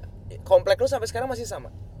 Nah, komplek lu sampai sekarang masih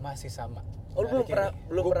sama? Masih sama. Oh, lu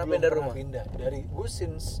belum pernah pindah rumah? Pindah. Dari gue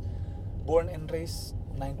since born and raised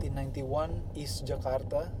 1991 East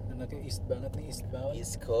Jakarta, anaknya East banget nih, East banget.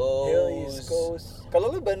 East Coast. Yo, East Coast.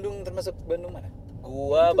 Kalau lu Bandung termasuk Bandung mana?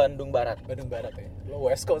 Gua Bandung Barat. Bandung Barat ya. Lo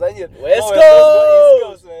West Coast aja. West Oh, Coast. gua East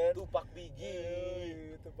Coast, man. Tupac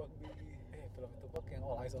Biggie. Tupac Biggie. Film Tupac yang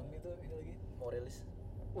All Eyes on Me tuh ini lagi. Mau rilis?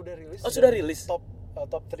 Udah rilis. Oh, sudah rilis. Top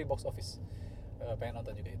 3 box office. Pengen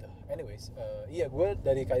nonton juga itu. Anyways, iya gue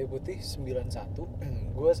dari Kayu Putih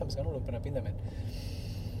 91. Gue sampai sekarang belum pernah pindah, men.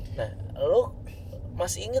 Nah, lo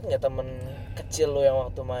masih inget nggak temen kecil lo yang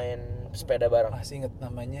waktu main sepeda bareng? Masih inget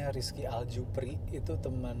namanya Rizky Aljupri. Itu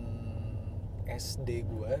teman SD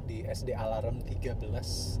gue di SD Alarm 13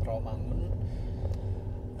 Romangun.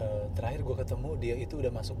 Terakhir gue ketemu dia itu udah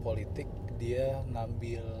masuk politik. Dia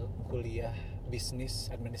ngambil kuliah bisnis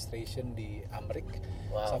administration di Amrik.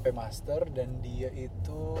 Wow. Sampai master, dan dia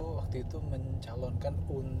itu waktu itu mencalonkan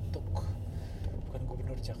untuk bukan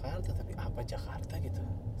gubernur Jakarta tapi apa Jakarta gitu.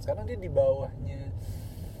 Sekarang dia di bawahnya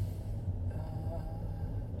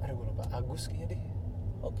gue lupa, Agus kayaknya deh.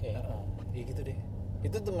 Oke. Ya gitu deh.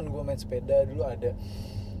 Itu temen gue main sepeda dulu,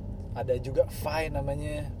 ada juga Fai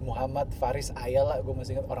namanya, Muhammad Faris Ayala, gue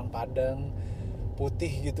masih ingat, orang Padang,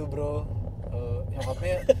 putih gitu bro.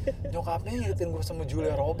 Nyokapnya ngingetin gue sama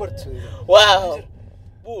Julia Roberts gitu. Wow.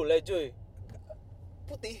 Bule cuy.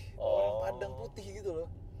 Putih, orang Padang putih gitu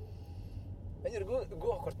loh. Anjir,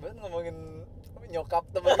 gue awkward banget ngomongin nyokap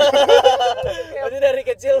temen gue. Berarti dari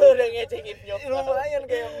kecil lu udah ngecengin nyokap. Lumayan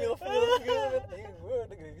kayak milf gitu kan. Gue udah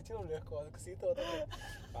dari kecil udah ke situ otaknya.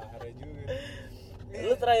 Parah juga.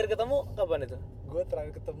 Lu terakhir ketemu kapan itu? Gue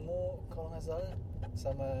terakhir ketemu kalau nggak salah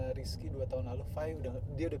sama Rizky 2 tahun lalu.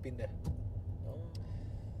 Dia udah pindah.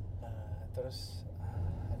 Terus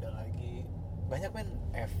ada lagi banyak men.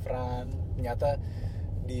 Efran, ternyata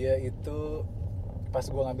dia itu pas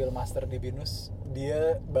gue ngambil master di BINUS,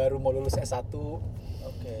 dia baru mau lulus S1.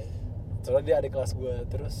 Oke. Soalnya dia adik kelas gue.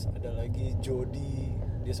 Terus ada lagi Jody,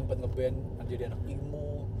 dia sempat ngeband jadi anak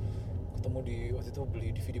emo. Ketemu di waktu itu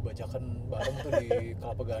beli DVD bajakan bareng tuh di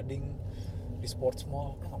Kelapa Gading, di Sports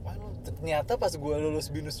Mall. Ngapain lu? Ternyata pas gue lulus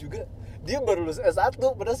BINUS juga, dia baru lulus S1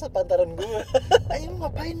 padahal sepantaran gue. Ayo lu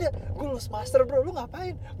ngapain ya? Gue lulus master bro, lu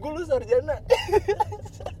ngapain? Gue lulus sarjana.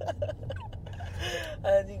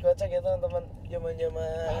 Anjing kocak ya teman-teman,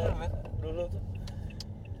 zaman-zaman dulu tuh.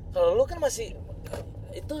 Kalau lu kan masih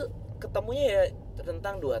itu ketemunya ya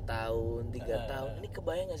rentang 2 tahun, 3 tahun. Ini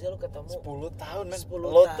kebayang gak sih lu ketemu 10 tahun men. 10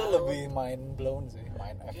 Lo tahun. tuh lebih mind blown sih,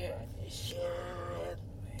 mind F. Shit.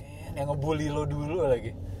 Man, yang ngebully lo dulu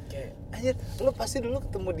lagi. Kayak Anjir, lo pasti dulu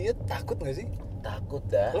ketemu dia takut gak sih? takut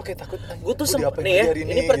dah. Lo kayak takut. Gue tuh nih ya,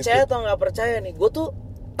 ini percaya gitu. atau nggak percaya nih, gue tuh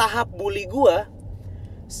tahap bully gue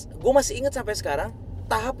masih inget sampai sekarang.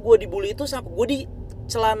 Tahap gue dibully itu sampai gue di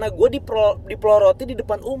celana gue dipeloroti di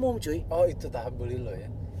depan umum cuy. Oh itu tahap bully lo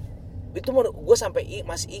ya? Itu gue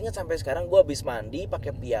masih inget sampai sekarang. Gue habis mandi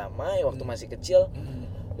pakai piyama ya waktu masih kecil.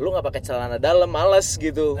 Lu nggak pakai celana dalam, males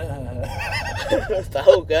gitu.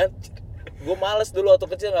 Tahu kan? Gue males dulu waktu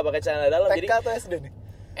kecil nggak pakai celana dalam. TK Jadi atau SD nih?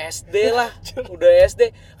 SD lah, udah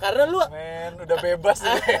SD. Karena lu Men, udah bebas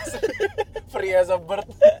nih SD. Free as a bird.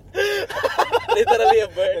 literally a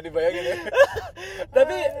bird. Jadi bayangin ya.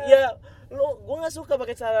 Tapi ya gue nggak suka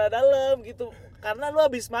pakai celana dalam gitu. Karena lu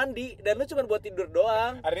habis mandi dan lu cuma buat tidur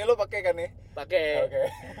doang. Hari ini lo pakai kan nih? Pakai. Oke.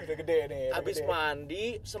 Udah gede nih. Habis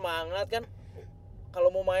mandi semangat kan. Kalau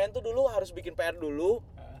mau main tuh dulu harus bikin PR dulu.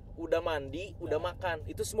 Udah mandi, udah makan,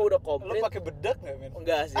 itu semua udah komplit. Lo pakai bedak nggak men?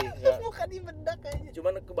 Enggak sih, enggak. Bukan di bedak aja.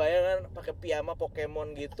 Cuman kebayangan pakai piyama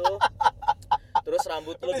Pokemon gitu. Terus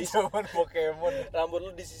rambut lu zaman Pokemon. rambut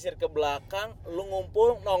lu disisir ke belakang, lu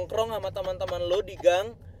ngumpul nongkrong sama teman-teman lu di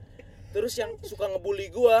gang. Terus yang suka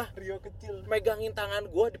ngebully gua, Rio kecil. megangin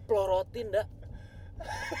tangan gua, dipelorotin dah.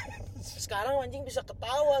 Sekarang anjing bisa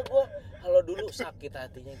ketawa gua. Kalau dulu sakit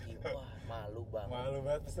hatinya gimana? Malu banget. Malu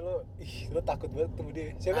banget pasti lo. Lo takut banget ketemu dia.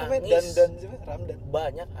 Siapa namanya? Nangis. Dan siapa? Ramdan.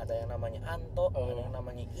 Banyak, ada yang namanya Anto, ada yang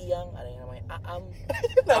namanya Iyang, ada yang namanya Aam.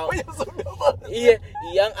 Namanya Sunda banget. Iya,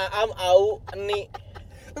 Iyang, Aam, Au, Eni.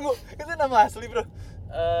 Tunggu, itu nama asli bro?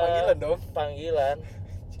 Panggilan dong? Panggilan.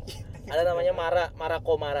 Ada namanya Mara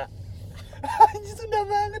Komara. Anjir Sunda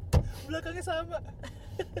banget. Belakangnya sama.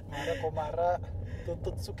 Mara Komara,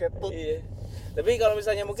 Tutut Suketut. Iya. Tapi kalau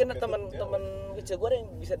misalnya mungkin Suketut, teman-teman kecil gue ada yang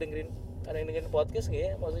bisa ada yang dengerin podcast nggak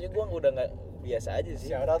ya? Maksudnya gue udah nggak biasa aja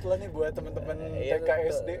sih. Shout out lah nih buat teman-teman Iya, TK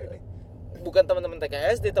SD nih. Bukan teman-teman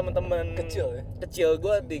TKSD, teman-teman Kecil ya? Kecil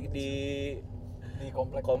gue di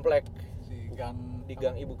komplek di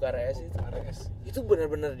gang Ibu KRS itu. Itu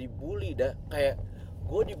benar-benar dibully dah. Kayak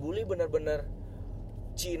gue dibully benar-benar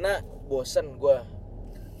Cina, bosen gue.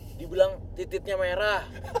 Dibilang titiknya merah.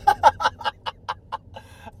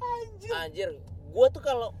 Anjir. Gue tuh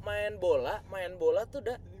kalau main bola tuh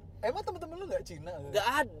dah Emang temen-temen lu nggak Cina? Gak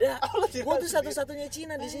ada. Oh, Gue tuh satu-satunya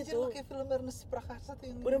Cina di situ. Lu kayak film Ernest Prakasa tuh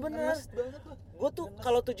yang Bener-bener. Ernest banget lu. Gue tuh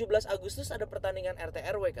kalau 17 Agustus ada pertandingan RT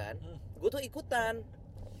RW kan, gue tuh ikutan.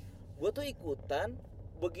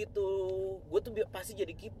 Begitu gue tuh pasti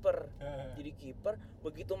jadi kiper.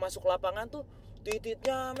 Begitu masuk lapangan tuh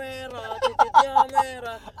titiknya merah.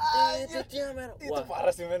 Itu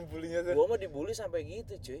parah sih men bulinya tuh. Gue mah dibully sampai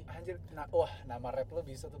gitu cuy. Anjir, wah nama rap lo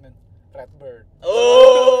bisa tuh men. Redbird.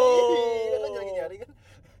 Oh. Lo nyari kan?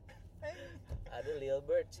 Ada Lil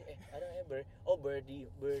Bird sih. Ada Bird. Oh,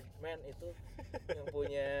 Birdman itu yang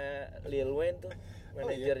punya Lil Wayne tuh,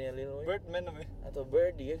 manajernya Lil Wayne. Birdman namanya. Atau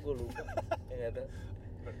Birdie ya, gue lupa. Ya enggak tahu.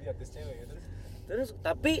 Birdie artis cewek gitu. Terus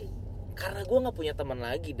tapi karena gue nggak punya teman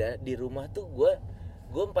lagi dah di rumah tuh gue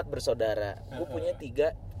 4 bersaudara. Gue punya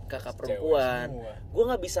 3 kakak perempuan. Gue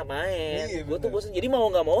nggak bisa main. Iya, gue tuh bosan. Jadi mau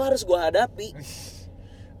nggak mau harus gue hadapi.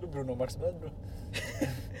 Lu Bruno Mars banget bro.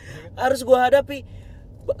 Harus gue hadapi.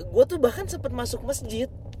 Gue tuh bahkan sempet masuk masjid.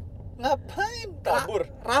 Ngapain? Kabur.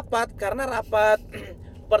 Rapat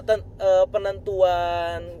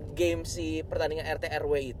penentuan game si pertandingan RT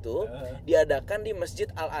RW itu diadakan di Masjid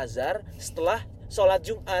Al Azhar setelah sholat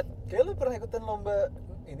Jumat. Kayak lu pernah ikutan lomba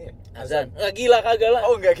ini ya? Azan. Gila kagak lah.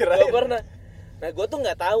 Oh enggak kirain. Gak pernah. Nah gue tuh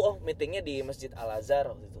nggak tahu meetingnya di Masjid Al Azhar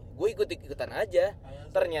waktu itu. Gue ikutan aja.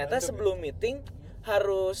 Ternyata sebelum meeting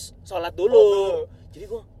harus sholat dulu. Jadi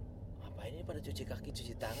gue ngapain ini pada cuci kaki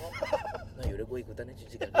cuci tangan. Nah yaudah gue ikutannya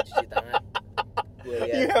cuci kaki cuci tangan. Gue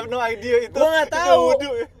lihat. You have no idea itu. Gue nggak tahu.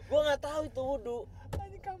 Ya? Gue nggak tahu itu wudu.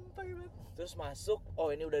 Ini kampai banget. Terus masuk.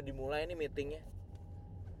 Oh ini udah dimulai nih meetingnya.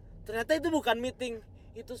 Ternyata itu bukan meeting.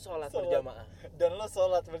 Itu sholat berjamaah. Dan lo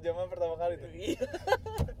sholat berjamaah pertama kali tuh? Iya.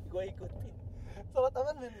 Gue ikutin. Sholat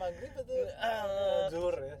apa men? Maghrib atau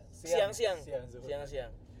zuhur ya?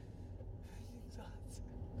 Siang.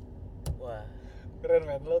 Wah, keren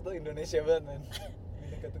men, lo tuh Indonesia banget men.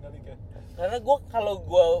 Bineka Tunggal Ika. Karena kalau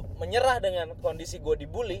gue menyerah dengan kondisi gue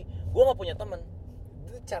dibully, gue nggak punya teman.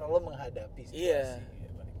 Itu cara lo menghadapi situasi. Iya.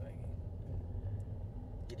 Balik lagi.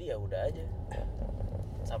 Jadi ya udah aja.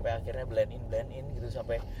 Sampai akhirnya blend in gitu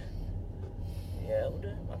sampai ya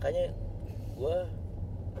udah. Makanya gue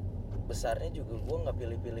besarnya juga gue nggak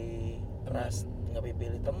pilih-pilih ras, nggak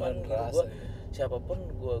pilih teman. Gue siapapun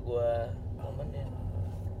gue temennya.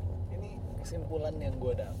 Kesimpulan yang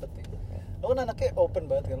gue dapet ya, lo kan anaknya open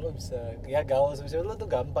banget kan, lo bisa ya gaul sebenarnya lo tuh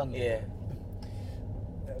gampang gitu.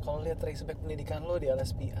 Kalau lihat trace back pendidikan lo di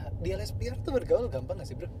LSPR tuh bergaul gampang gak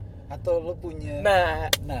sih bro? Atau lo punya nah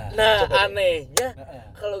anehnya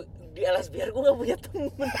kalau di LSPR gue gak punya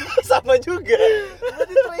temen. Sama juga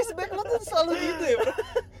berarti trace back lo tuh selalu gitu ya bro.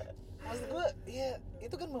 Maksud gue ya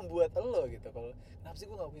itu kan membuat lo gitu. Kalau kenapa sih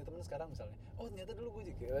gue gak punya temen sekarang misalnya, oh ternyata dulu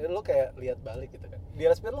gue juga, lo kayak lihat balik gitu kan. Di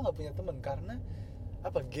LSPR lo gak punya temen karena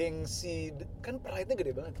apa, gengsi kan, pride-nya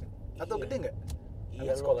gede banget kan? Atau gede gak?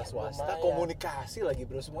 Iya, sekolah swasta, lumayan. Komunikasi lagi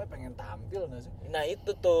bro, semuanya pengen tampil gak sih? Nah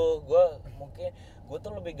itu tuh, gue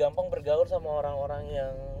tuh lebih gampang bergaul sama orang-orang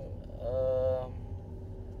yang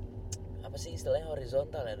apa sih istilahnya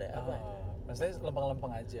horizontal ya, apa? Maksudnya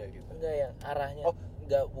lempeng-lempeng aja gitu? Enggak, yang arahnya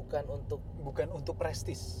bukan untuk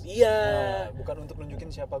prestis. Iya. Bukan untuk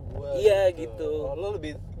nunjukin siapa gue. Iya gitu. Lo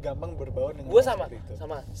lebih gampang berbaur dengan gue sama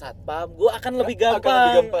satpam. Gue akan lebih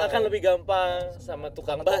gampang sama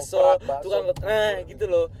tukang bakso, gitu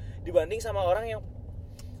loh. Dibanding sama orang yang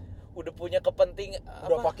udah punya kepentingan,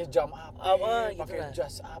 udah pakai jam apa, gitu pakai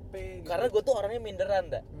jas apa. Gitu. Karena gue tuh orangnya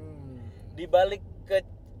minderan dah. Dibalik ke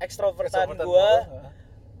ekstrovertan gue.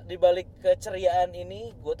 Dibalik keceriaan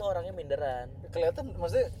ini, gue tuh orangnya minderan. Kelihatan,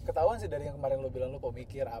 maksudnya ketahuan sih dari yang kemarin lo bilang lo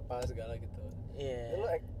pemikir apa segala gitu. Iya.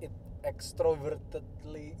 Lo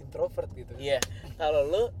extrovertedly introvert gitu. Iya. Kalau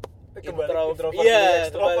lo introvert,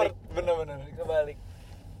 iya, extrovert, benar-benar kebalik.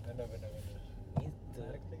 Benar-benar.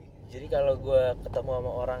 Gitu. Jadi kalau gue ketemu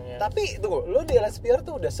sama orang yang tapi tunggu, lo di LSPR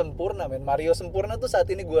tuh udah sempurna men. Mario sempurna tuh saat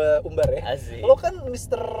ini gue umbar ya. Asik. Lo kan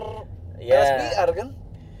Mr. LSPR kan?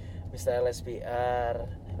 Mr.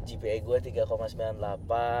 LSPR. GPA gue 3,98.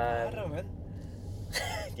 Parah men.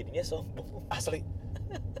 Jadinya sombong. Asli.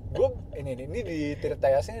 Gue ini di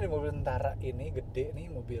Tirtayasnya di mobil tentara ini gede nih,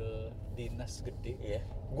 mobil dinas gede. Iya.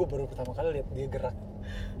 Gue baru pertama kali lihat dia gerak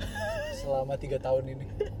selama 3 tahun ini.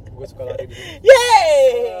 Gue suka lari di sini.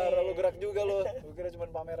 Yeay. Lo gerak juga lo. Gue kira cuma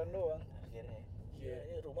pameran doang. Akhirnya. Iya.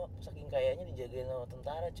 Ini rumah saking kayanya dijagain sama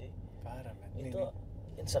tentara cuy. Parah men. Itu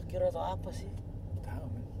insecure atau apa sih? Tahu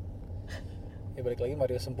men. Ya balik lagi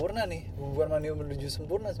Mario sempurna nih, bukan Mario menuju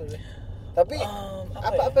sempurna sebenarnya. Tapi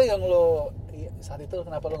apa yang lo saat itu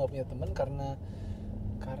kenapa lo nggak punya teman, karena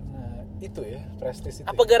itu ya prestis itu.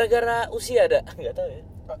 Apa gara-gara usia ada? Nggak tahu ya.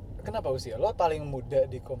 Kenapa usia? Lo paling muda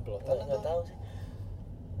di komplotan atau? Nggak tahu sih.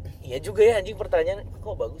 Iya juga ya anjing, pertanyaan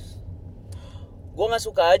kok bagus. Gue nggak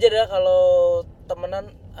suka aja dah kalau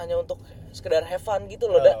temenan hanya untuk sekedar have fun gitu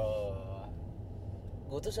loh dah.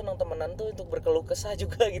 Gue tuh senang temenan tuh untuk berkeluh kesah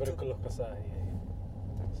juga gitu. Berkeluh kesah, iya.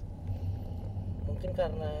 Mungkin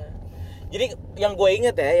karena jadi yang gue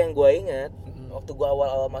inget waktu gue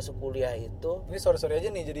awal-awal masuk kuliah itu. Ini sorry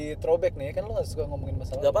aja nih jadi throwback nih, kan lo gak suka ngomongin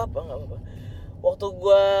masalah. Gak apa-apa. Waktu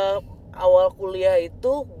gue awal kuliah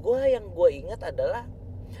itu, yang gue ingat adalah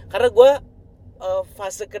karena gue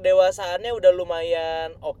fase kedewasaannya udah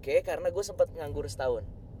lumayan oke, karena gue sempat nganggur setahun.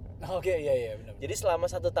 Oke, iya benar. Jadi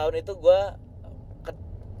selama 1 tahun itu gue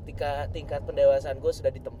ketika tingkat pendewasaan gue sudah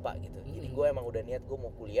ditempa gitu. Jadi gue emang udah niat gue mau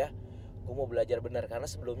kuliah, gue mau belajar benar, karena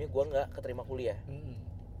sebelumnya gue nggak keterima kuliah.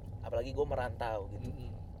 Apalagi gue merantau gitu.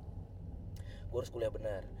 Gue harus kuliah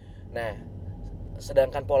benar. Nah,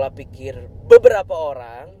 sedangkan pola pikir beberapa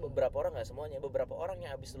orang nggak semuanya, beberapa orang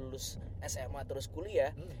yang habis lulus SMA terus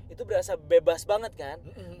kuliah itu berasa bebas banget kan,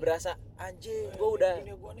 berasa anjing gue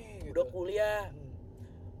udah kuliah,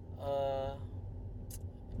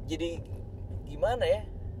 jadi gimana ya,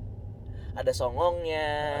 ada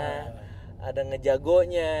songongnya, ada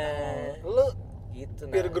ngejagonya, lo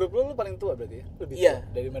gitu. Peer group lo paling tua berarti ya? Lebih tua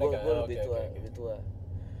dari mereka. Gue lebih tua.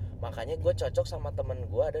 Makanya gue cocok sama temen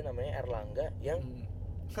gue, ada namanya Erlangga yang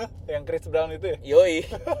yang Chris Brown itu ya? Yoi.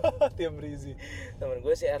 Tim Rizy. Temen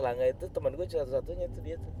gue si Erlangga itu temen gue satu-satunya tuh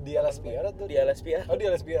dia tuh. Di LSPR atau? Di LSPR. Oh, di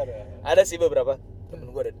LSPR ya? Ada sih beberapa. Temen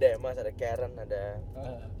gue ada Demas, ada Karen, ada.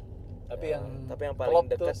 Tapi yang paling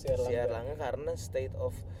dekat si Erlangga karena state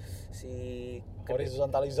of si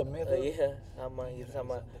horizontalismnya tuh. Iya, sama gitu,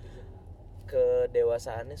 sama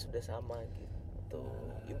kedewasaannya sudah sama gitu.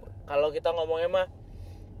 Kalau kita ngomongnya mah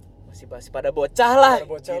masih pada bocah lah. Pada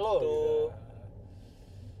bocah gitu. Lo. Gitu.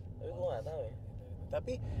 Tapi gue nggak tahu ya.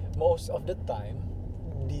 Tapi most of the time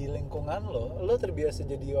di lingkungan lo terbiasa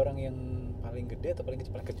jadi orang yang paling gede atau paling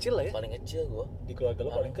kecil lah ya? Paling kecil gue. Di keluarga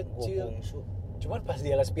lo paling kecil. Gue bungsu. Cuman pas di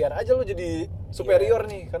LSPR aja lo jadi superior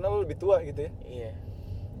nih karena lo lebih tua gitu ya. Iya.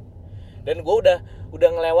 Dan gue udah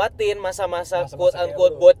ngelewatin masa-masa quote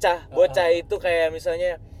unquote bocah itu, kayak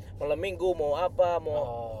misalnya malam minggu mau apa,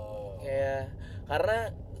 kayak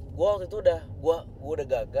karena gue waktu itu udah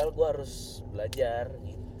gagal, gue harus belajar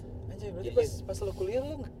gitu. Anjay, berarti pas lo kuliah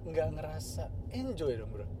lo nggak ngerasa enjoy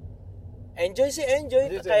dong bro? Enjoy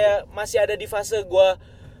kayak masih ada di fase gue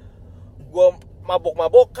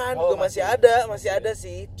mabok-mabokan, gue masih ada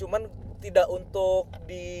sih, cuman tidak untuk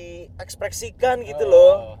diekspresikan gitu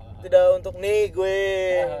loh, tidak untuk nih gue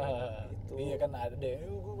gitu. Iya kan ada deh,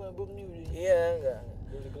 gue mabuk nih udah. Iya enggak.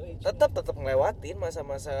 Tetap ngelewatin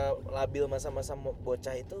masa-masa labil, masa-masa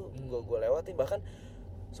bocah itu gue lewatin. Bahkan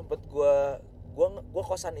sempet gue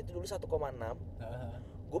kosan itu dulu 1,6.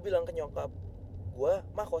 Gue bilang ke nyokap gue,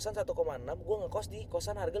 mah kosan 1,6, gue ngekos di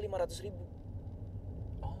kosan harga 500.000.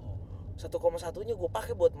 1,1-nya gue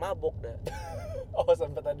pakai buat mabok dah. Oh,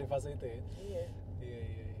 sempet ada di fase itu ya? Iya.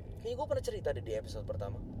 Kayaknya gue pernah cerita di episode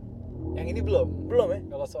pertama. Yang ini belum ya?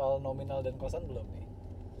 Kalau soal nominal dan kosan belum nih.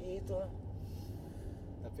 Itu lah.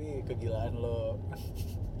 Tapi kegilaan lo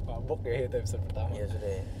mabok ya itu episode pertama. Iya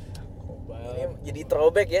sudah ya. Ini jadi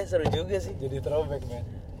throwback ya, seru juga sih. Jadi throwback man.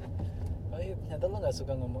 Oh iya, ternyata lo nggak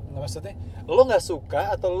suka ngomong. Nggak, maksudnya lo nggak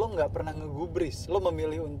suka atau lo nggak pernah ngegubris? Lo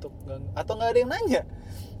memilih untuk atau nggak ada yang nanya?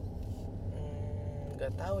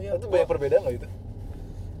 Nggak tahu ya. Itu banyak perbedaan lo itu.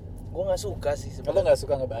 Gue nggak suka sih sebenarnya. Lo nggak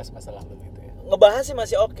suka ngebahas masalah lo gitu ya? Ngebahas sih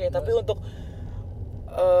masih oke, tapi untuk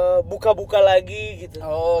buka-buka lagi gitu.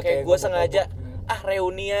 Kayak gue sengaja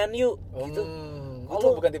reunian yuk gitu.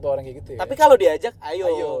 Lo bukan tipe orang kayak gitu ya? Tapi kalau diajak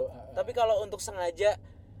ayo. Tapi kalau untuk sengaja,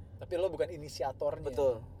 tapi lo bukan inisiatornya.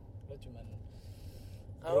 Betul. Lo cuman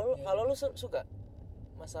kalau lo suka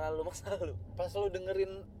masa lalu. Pas gue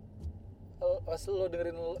dengerin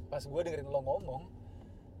lo ngomong,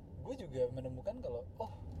 gue juga menemukan kalau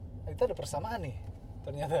kita ada persamaan nih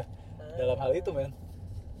ternyata dalam hal itu men.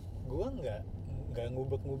 Gue nggak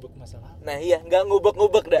ngubek masalah. Nah iya, nggak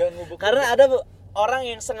ngubek dah. Karena ada orang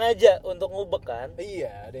yang sengaja untuk ngubek kan.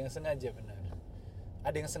 Iya, ada yang sengaja benar.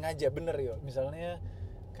 Ada yang sengaja bener yo. Misalnya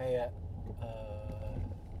kayak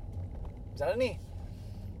misalnya nih,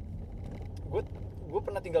 gue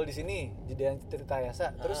pernah tinggal di sini di daerah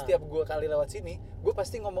Tirtayasa. Terus setiap gue kali lewat sini, gue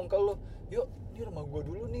pasti ngomong ke lo, yuk ini rumah gue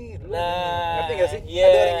dulu nih. Ngerti gak sih? Yeah.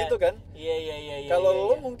 Ada orang gitu kan? Iya. Kalau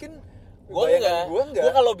lo mungkin gue enggak.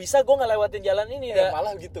 Gue kalau bisa gue nggak lewatin jalan ini dah.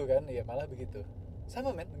 Malah gitu kan? Iya malah begitu.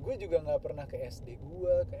 Sama men, gue juga nggak pernah ke SD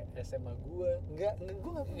gue, ke SMA gue, gue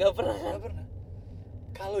nggak pernah.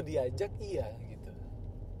 Kalau diajak iya gitu.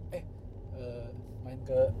 Main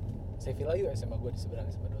ke Sevilla yuk, SMA gue di seberang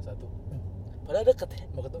SMA 21. Padahal deket ya.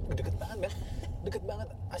 Mau ketemu deket banget, deket banget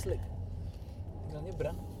asli. Tinggal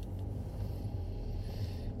nyebrang.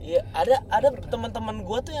 Iya, ada teman-teman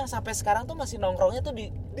gue tuh yang sampai sekarang tuh masih nongkrongnya tuh di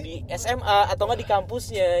SMA atau nggak di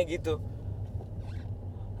kampusnya gitu.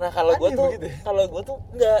 Nah kalau gue tuh begitu ya? kalau gue tuh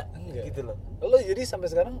enggak gitu loh. Lo jadi sampai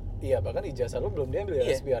sekarang, iya bahkan ijazah lo belum diambil ya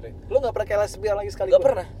Iya. LSPR ya? Lo nggak pernah kayak LSPR lagi sekali? Gak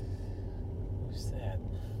pernah. Buset.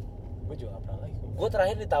 Gue juga nggak pernah lagi. Gue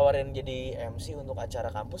terakhir ditawarin jadi MC untuk acara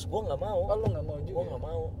kampus, gue nggak mau. Oh, lo nggak mau juga? Gue nggak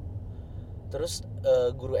mau. Terus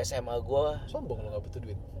guru SMA gue, Sombong lo nggak butuh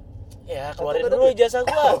duit. ya keluarin dulu ijazah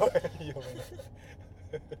gue. Iya bener.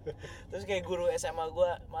 Terus kayak guru SMA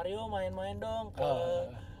gue, Mario main-main dong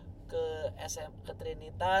ke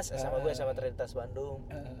Trinitas, SMA gue SMA Trinitas Bandung,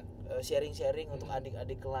 sharing-sharing untuk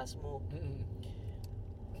adik-adik kelasmu.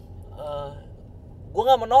 Gue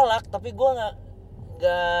nggak menolak, tapi gue nggak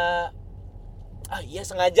iya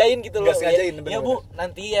sengajain gitu loh. Nggak sengajain, ya bu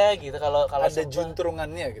nanti ya gitu kalau ada sempat.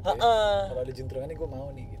 juntrungannya gitu ya. Kalau ada juntrungannya gue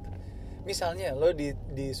mau nih gitu. Misalnya lo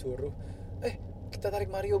disuruh, kita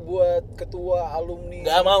tarik Mario buat ketua alumni.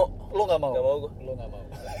 Nggak mau. Lo nggak mau? Nggak mau gue. Lo nggak mau.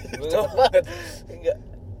 Gue Cepet banget. Enggak.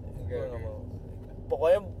 Gue nggak mau.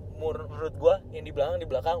 Pokoknya menurut gue yang di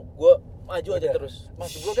belakang gue maju aja terus.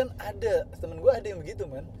 Maksud gue kan ada temen gue ada yang begitu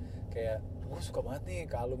man. Kayak gue suka banget nih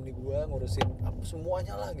ke alumni gue ngurusin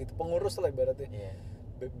semuanya lah gitu, pengurus lah ibaratnya. Iya.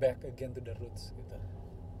 Back again to the roots gitu.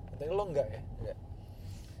 Tapi lo enggak ya? Enggak.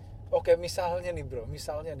 Oke, misalnya nih bro,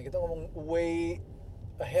 kita ngomong way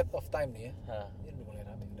ahead of time nih ya. Ini udah mulai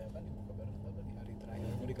rame, udah apa nih buka bareng apa nih hari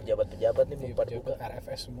terakhir. Pejabat-pejabat nih mau pada buka.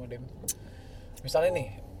 RFS semua dem. Misalnya nih,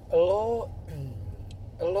 lo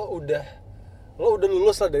udah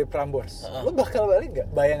lulus lah dari Prambors. Lo bakal balik nggak?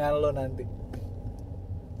 Bayangan lo nanti?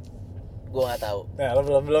 Gue nggak tahu. Nah,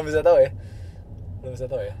 lo belum bisa tahu ya? Belum bisa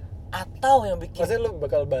tahu ya? Atau yang bikin. Maksudnya lo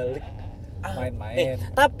bakal balik main-main.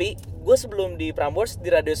 Tapi gue sebelum di Prambors di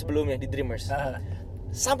radio sebelumnya di Dreamers.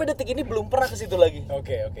 Sampai detik ini belum pernah ke situ lagi.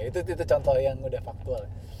 Oke. Itu contoh yang udah faktual.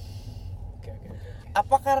 Oke.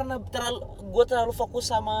 Apa karena gue terlalu fokus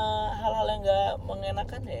sama hal-hal yang nggak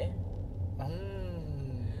mengenakan ya?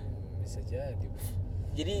 Bisa jadi.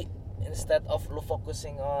 Jadi instead of lu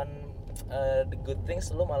focusing on the good things,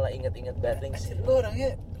 lu malah inget-inget bad things. Lu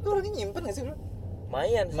orangnya nyimpen gak sih bro?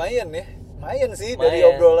 Mayan sih dari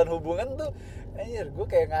obrolan hubungan tuh. Anjir, gue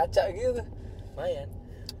kayak ngaca gitu. Mayan.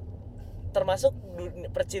 Termasuk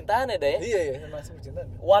percintaan ya dah ya? Iya, termasuk percintaan.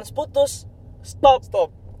 Once putus, stop.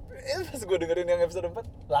 Pas gue dengerin yang episode 4,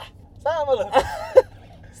 lah sama loh.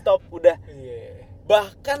 Stop, udah. Iya.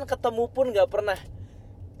 Bahkan ketemu pun gak pernah.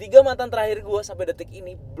 3 mantan terakhir gue sampai detik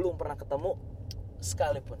ini belum pernah ketemu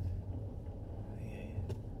sekalipun. Iya.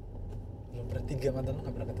 Belum pernah 3 mantan lu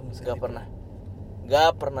gak pernah ketemu sekalipun?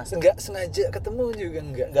 Gak pernah. Nggak sengaja ketemu juga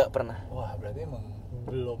enggak? Gak pernah. Wah, berarti emang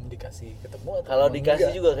belum dikasih ketemu atau kalau dikasih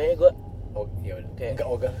enggak? Juga kayaknya gue iya udah. Kayak enggak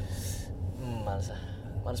ogah.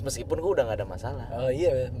 Males meskipun gue udah gak ada masalah. Oh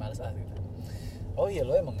iya, males gitu. Oh iya,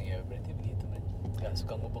 lo emang ya berarti begitu kan. Gak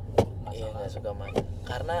suka ngubek-ngubek masalah. Iya, gak suka main.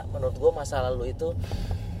 Karena menurut gue masa lalu itu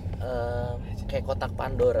kayak kotak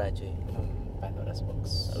Pandora cuy. Pandora's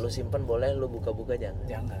box. Lu simpen boleh, lu buka-buka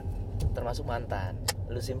jangan. Termasuk mantan.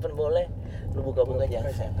 Lu simpen boleh, lu buka-buka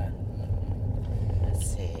jangan.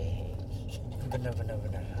 Asik. Bener.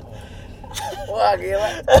 Wah gila.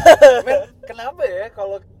 Men, kenapa ya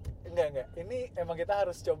kalau enggak. Ini emang kita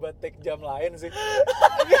harus coba take jam lain sih.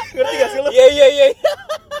 Ngerti gak sih lu? Iya.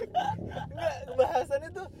 Enggak, bahasannya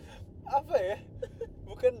tuh apa ya?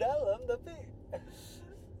 Bukan dalam tapi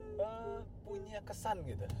punya kesan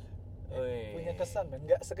gitu. Punya kesan men,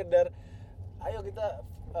 enggak sekedar ayo kita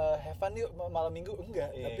have fun yuk malam minggu,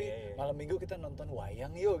 enggak, tapi malam minggu kita nonton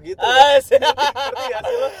wayang yuk gitu. Asik. Ngerti gak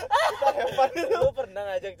sih lo? Kita have fun gitu. Lu pernah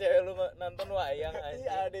ngajak cewek lu nonton wayang aja?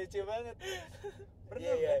 Iya, adece banget.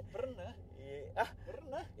 Pernah. Iya.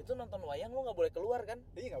 Pernah. Itu nonton wayang lu enggak boleh keluar kan?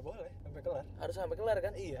 Iya, enggak boleh sampai kelar. Harus sampai kelar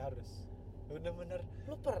kan? Iya, harus. Bener-bener.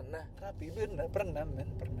 Lu pernah? Tapi pernah.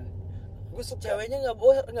 Gue suka. Ceweknya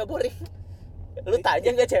enggak boring. Lu tanya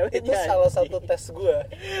enggak ceweknya? Itu salah satu tes gue.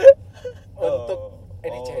 Untuk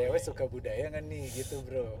ini cewek suka budaya kan nih gitu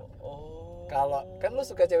bro. Kalau kan lu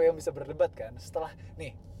suka cewek yang bisa berdebat kan. Setelah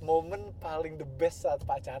nih momen paling the best saat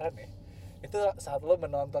pacaran ya, itu saat lo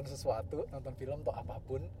menonton sesuatu, nonton film atau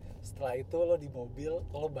apapun, setelah itu lo di mobil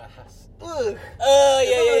lo bahas.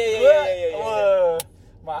 Iya. Wah,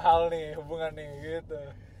 mahal nih hubungan nih gitu.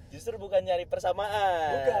 Justru bukan nyari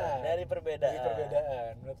persamaan, dari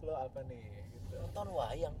perbedaan. Menurut lo apa nih gitu. Nonton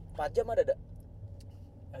wayang 4 jam ada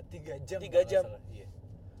 3 jam. Iya.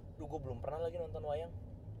 Duh, gue belum pernah lagi nonton wayang.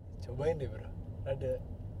 Cobain deh bro. Ada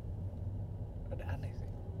aneh sih.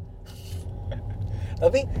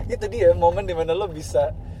 Tapi itu dia momen dimana lo bisa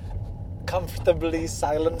comfortably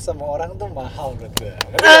silent sama orang tuh mahal menurut gue.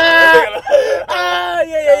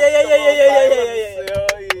 Iya.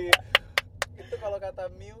 Itu kalau kata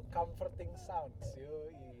Mew comforting sounds.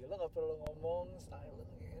 Yoi. Lo nggak perlu ngomong silent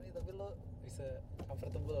gini, tapi lo bisa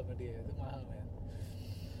comfortable sama dia. Itu mahal men.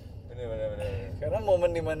 Bener. Karena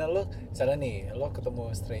momen dimana lo, misalnya nih, lo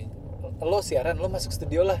ketemu stranger, lo siaran, lo masuk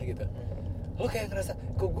studio lah gitu. Lo kayak ngerasa,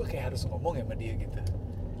 kok gue kayak harus ngomong ya sama dia gitu.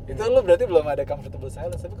 Itu lo berarti belum ada comfortable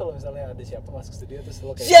silence. Tapi kalau misalnya ada siapa masuk studio terus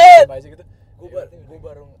lo kayak Shit! aja gitu, Gue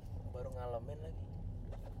baru ngalamin lagi.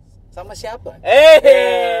 sama siapa? Oke,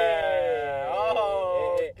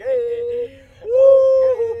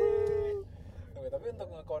 tapi untuk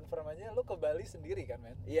nge-confirm aja lo ke Bali sendiri kan,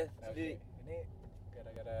 men? Iya, sendiri. Ini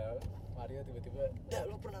gara-gara Mario tiba-tiba, "Dah,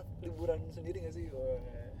 lo pernah liburan sendiri enggak sih?"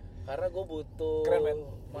 Karena gue butuh Keren, men.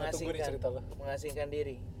 Tunggu nih cerita lo. mengasingkan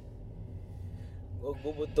diri.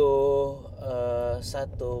 Gue butuh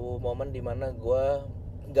satu momen dimana gue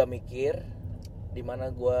nggak mikir, dimana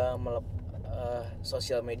gue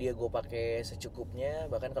sosial media gue pakai secukupnya,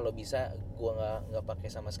 bahkan kalau bisa gue nggak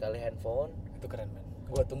pakai sama sekali handphone. Itu keren, men.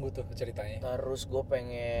 Gue tunggu tuh ceritanya. Terus gue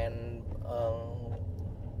pengen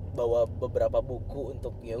bawa beberapa buku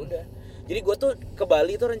untuk ya udah. Jadi gue tuh ke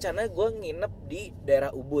Bali tuh rencana gue nginep di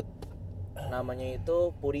daerah Ubud. Namanya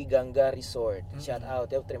itu Puri Gangga Resort. Shout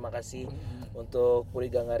out ya, terima kasih untuk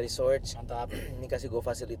Puri Gangga Resort. Mantap. Ini kasih gue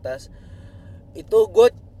fasilitas. Itu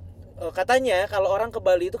gue katanya kalau orang ke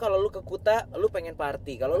Bali itu kalau lu ke Kuta lu pengen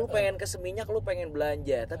party, kalau lu pengen ke Seminyak lu pengen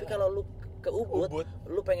belanja, tapi kalau lu ke Ubud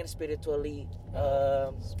lu pengen spiritually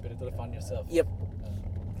find yourself. Yep.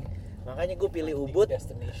 Makanya gue pilih Ubud.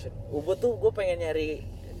 Destination. Ubud tuh gue pengen nyari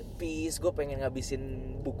peace, gue pengen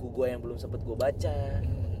ngabisin buku gue yang belum sempet gue baca.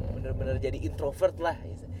 Bener-bener jadi introvert lah.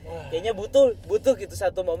 Kayaknya butuh gitu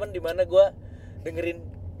satu momen dimana gue dengerin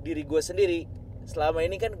diri gue sendiri. Selama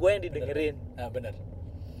ini kan gue yang didengerin. Bener.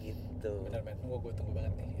 Gitu. Bener, men. Gue tunggu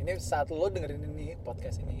banget nih. Ini saat lo dengerin ini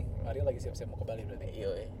podcast ini, Mario lagi siap-siap mau ke Bali berarti.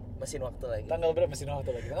 Iya. Mesin waktu lagi. Tanggal berapa mesin waktu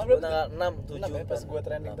lagi? Tanggal berapa? Tanggal 6, 7 ya, pas gue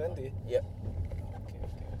trending 20. Iya.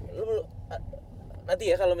 Lu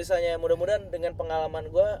nanti ya kalau misalnya mudah-mudahan dengan pengalaman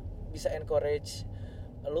gue bisa encourage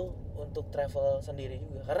lu untuk travel sendiri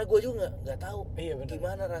juga, karena gue juga nggak tahu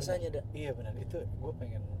gimana rasanya dah. Iya benar, itu gue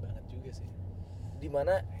pengen banget juga sih. Di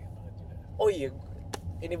mana? Oh iya,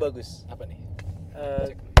 ini bagus. Apa nih?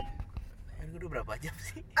 Ini udah berapa jam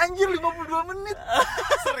sih? Anjir, 52 menit.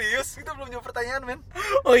 Serius? Kita belum jawab pertanyaan, men.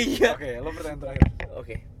 Oh iya. Oke, lo pertanyaan terakhir.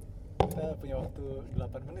 Oke. Kita punya waktu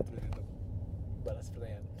 8 menit loh untuk balas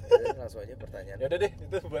pertanyaan. Langsung aja pertanyaan. Ya udah deh,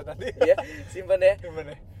 itu buat nanti. Ya, simpan ya.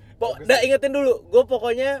 Simpan deh. Ingetin dulu, gue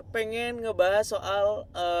pokoknya pengen ngebahas soal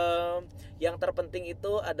yang terpenting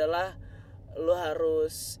itu adalah lu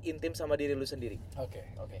harus intim sama diri lu sendiri. Oke.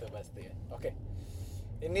 Itu pasti ya. Oke.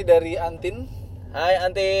 Ini dari Antin. Hai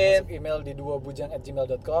Antin. Masuk email di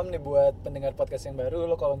duobujang@gmail.com. Nih buat pendengar podcast yang baru,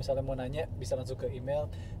 lo kalau misalnya mau nanya bisa langsung ke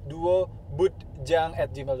email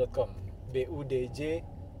duobujang@gmail.com. BUDJANG.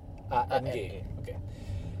 Oke.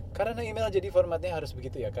 Karena email jadi formatnya harus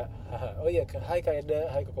begitu ya, Kak. Oh iya, hai Kak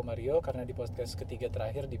Eda, hai Koko Mario. Karena di podcast ketiga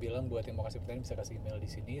terakhir dibilang buat yang mau kasih pertanyaan bisa kasih email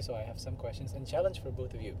di sini. So I have some questions and challenge for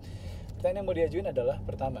both of you. Pertanyaan yang mau diajuin adalah,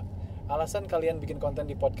 pertama, alasan kalian bikin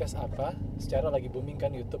konten di podcast apa? Secara lagi booming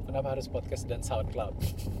kan YouTube, kenapa harus podcast dan SoundCloud?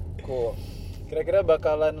 Cool. Kira-kira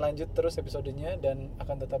bakalan lanjut terus episodenya dan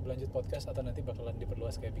akan tetap lanjut podcast atau nanti bakalan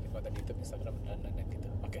diperluas kayak bikin konten YouTube, Instagram dan lain-lain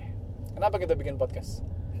gitu. Oke. Kenapa kita bikin podcast?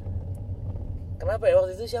 Kenapa ya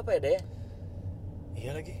waktu itu siapa ya deh?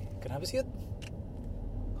 Iya lagi. Kenapa sih?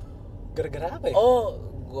 Gara-gara apa ya? Oh,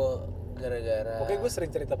 gue gara-gara. Oke, gue sering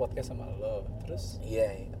cerita podcast sama lo. Terus?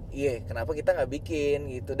 Iya. Kenapa kita nggak bikin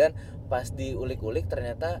gitu? Dan pas diulik-ulik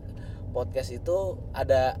ternyata podcast itu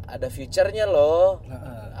ada future-nya loh.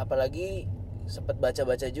 Apalagi sempet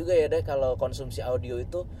baca-baca juga ya deh, kalau konsumsi audio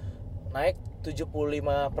itu naik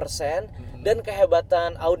 75%. Dan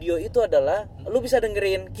kehebatan audio itu adalah lu bisa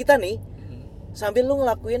dengerin kita nih sambil lu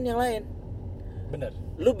ngelakuin yang lain. Bener.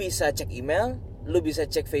 Lu bisa cek email, lu bisa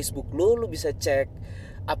cek Facebook lu bisa cek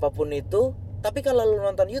apapun itu. Tapi kalau lu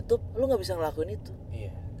nonton YouTube, lu nggak bisa ngelakuin itu.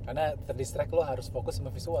 Iya, karena terdistract, lo harus fokus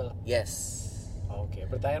sama visual. Yes. Oke,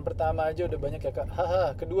 pertanyaan pertama aja udah banyak ya, Kak.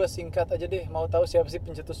 Kedua singkat aja deh. Mau tahu siapa sih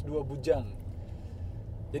pencetus Dua Bujang?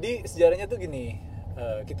 Jadi sejarahnya tuh gini.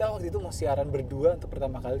 Kita waktu itu mau siaran berdua untuk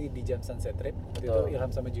pertama kali di Jam Sunset Trip. Waktu itu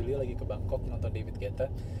Ilham sama Julia lagi ke Bangkok nonton David Guetta.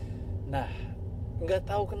 Nah, nggak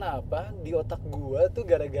tahu kenapa di otak gua tuh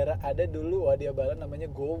gara-gara ada dulu wadia balan namanya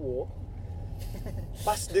Gowo.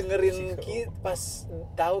 Pas dengerin pas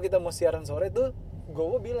tahu kita mau siaran sore tuh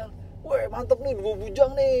Gowo bilang, weh mantep nih 2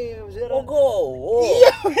 bujang nih siaran.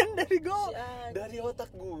 Iya men, dari Go. Dari otak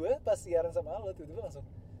gue pas siaran sama lo tiba-tiba langsung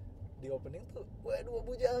di opening tuh, wah 2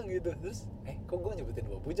 bujang gitu. Terus, kok gue nyebutin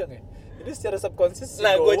 2 bujang ya? Jadi secara subconscious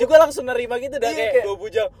nah gue juga langsung nerima gitu dah, kayak 2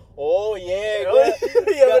 bujang. Oh iya, gue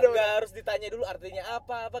gak harus ditanya dulu artinya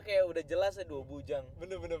apa kayak udah jelas ya 2 bujang.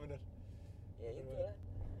 Bener. Ya itu lah.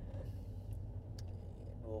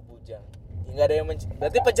 2 bujang. Enggak ada yang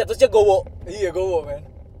berarti pencetusnya Gowo. Iya Gowo men.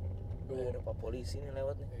 Ada Pak polisi nih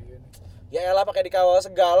lewat nih. Iya. Ya elah pakai dikawal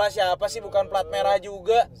segala, siapa sih, bukan plat merah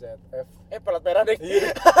juga. ZF. Plat merah deh.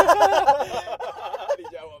 Iya.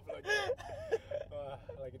 Dijawab lo. Wah,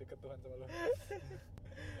 lagi deket Tuhan sama lo.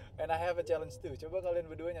 And I have a challenge too. Coba kalian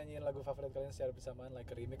berdua nyanyiin lagu favorit kalian secara bersamaan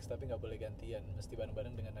like a remix, tapi nggak boleh gantian. Mesti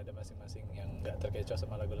bareng-bareng dengan nada masing-masing yang nggak terkecoh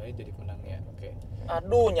sama lagu lain jadi pemenangnya. Oke.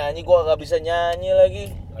 Aduh, nyanyi gua nggak bisa nyanyi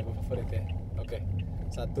lagi. Lagu favorit ya. Oke.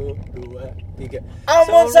 1, 2, 3.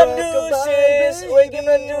 I'm on some deuces, waking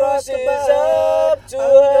on deuces up to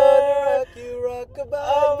her.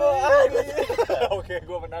 Oke,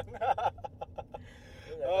 gue menang.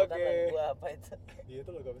 Oke. Gua apa itu? Iya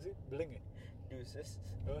itu logo apa sih? Bling ya? Deuces.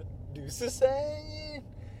 Oh, deuces aja.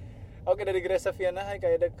 Oke, dari Grace Viana, hai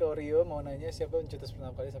Kaida ke Rio mau nanya siapa pencetus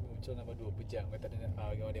pertama kali sampai muncul nama 2 bujang. Tadi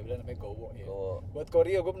gimana dia bilang namanya Gowo ya. Buat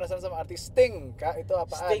Korea gue penasaran sama artis Sting. Kak, itu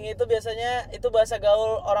apaan? Sting itu biasanya itu bahasa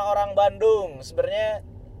gaul orang-orang Bandung. Sebenarnya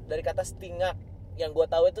dari kata stingak. Yang gue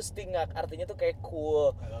tahu itu stingak, artinya tuh kayak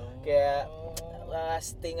cool. Kayak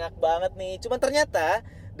stingak banget nih. Cuman ternyata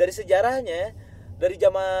dari sejarahnya dari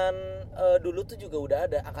zaman dulu tuh juga udah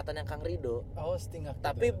ada angkatan yang Kang Rido. Oh, stingak.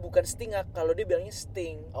 Tapi bukan stingak, kalau dia bilangnya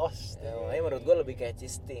sting. Oh, sting. Makanya menurut gue lebih catchy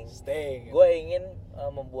sting. Sting. Gue ingin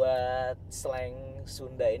membuat slang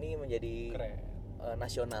Sunda ini menjadi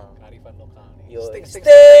nasional. Kearifan lokal nih. Yo, Sting.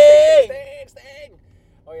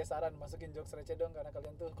 Oh ya, saran masukin jokes receh dong, karena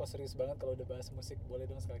kalian tuh kok serius banget kalau udah bahas musik. Boleh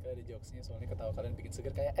dong sekali-kali ada jokesnya, soalnya ketawa kalian bikin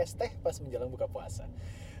seger kayak es teh pas menjelang buka puasa.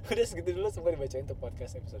 Udah segitu dulu, semoga dibacain untuk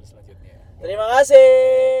podcast episode selanjutnya. Terima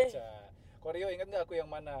kasih. Koreo, ingat nggak aku yang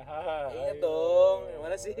mana? Ingat dong, yang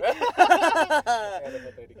mana sih? Ada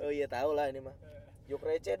foto di. Oh iya, tahu lah ini mah. Jok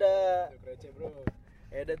receh dah. Jok receh bro.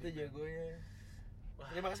 Eda tuh jagonya. Wah,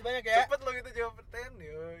 terima kasih banyak ya. Cepet lo gitu jawab pertanyaan,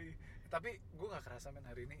 yoi. Tapi gue nggak kerasa men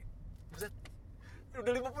hari ini. Buset, udah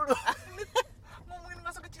 52 menit ngomongin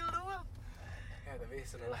masa kecil doang. Ya tapi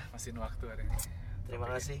seru lah, masih waktu hari ini. Terima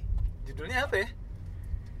kasih. Judulnya apa ya?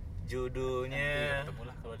 Judulnya ketemu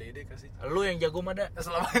lah kalau ada ide kasih. Lu yang jago Mada.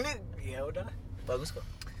 Selama ini ya udahlah. Bagus kok.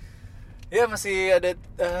 Ya masih ada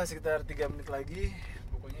sekitar 3 menit lagi.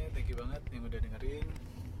 Pokoknya thank you banget yang udah dengerin.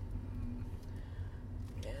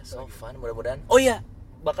 Ya, so fun mudah-mudahan. Oh iya,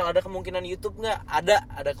 bakal ada kemungkinan YouTube nggak?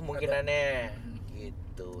 Ada kemungkinannya.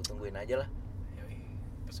 Gitu, tungguin aja lah.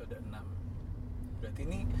 Episode 6. Berarti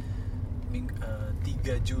ini 3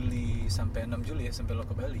 Juli sampai 6 Juli ya, sampai lo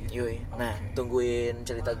ke Bali ya? Yoi. Nah, tungguin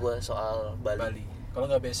cerita gue soal Bali. Kalau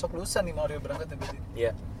nggak besok, lusa nih mau berangkat ya berarti?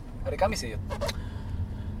 Iya. Hari Kamis ya, Yud?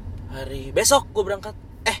 Hari besok gue berangkat.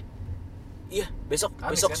 Iya, besok.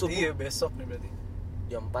 Kamis, besok kan? subuh. Iya, besok nih berarti.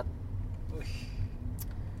 Jam 4. Wih,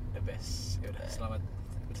 the best. Yaudah, selamat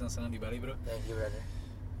bersenang-senang di Bali, bro. Thank you, brother.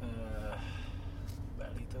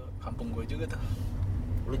 Bali tuh kampung gue juga tuh.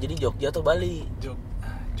 Lu jadi Jogja atau Bali?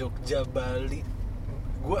 Jogja, Bali.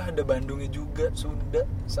 Gue ada Bandungnya juga, Sunda,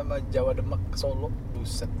 sama Jawa Demak, Solo.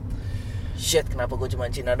 Buset. Shit, kenapa gue cuma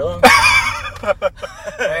Cina doang?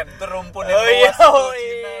 Men, itu rumpun yang luas tuh,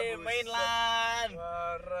 Cina. Mainland.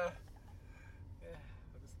 Parah. Ya,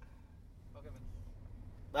 bagus. Oke, men.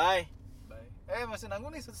 Bye. Masih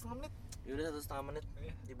nanggung nih 1,5 menit. Yaudah 1,5 menit.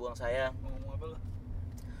 Iya. Dibuang sayang. Mau ngomong apa lo?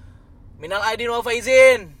 Minal aidin wal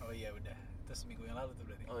faizin. Oh iya udah. Itu seminggu yang lalu tuh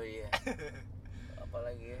berarti. Oh iya.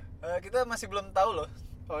 Apalagi ya? Kita masih belum tahu loh.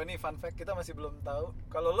 Oh ini fun fact, kita masih belum tahu.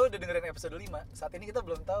 Kalau lo udah dengerin episode 5, saat ini kita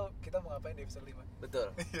belum tahu kita mau ngapain di episode 5. Betul.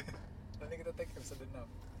 Nanti kita take episode 6.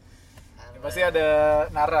 Ya, pasti ada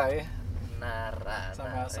Nara ya. Nara.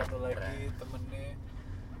 Sama satu lagi temennya.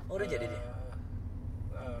 Oh, udah jadi dia.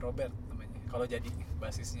 Robert namanya. Kalau jadi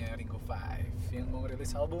basisnya Ringo 5 yang mau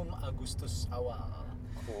rilis album Agustus awal.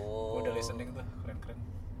 Cool. Gue udah listening tuh, keren-keren.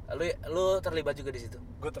 Lu terlibat juga di situ?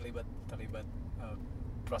 Gue terlibat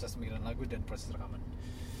proses pemilihan lagu dan proses rekaman.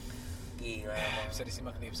 Gila. Bisa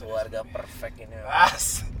disimak di episode keluarga perfect ini.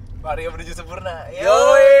 Mario menuju sempurna.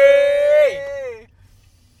 Yoi.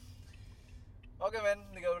 Oke men,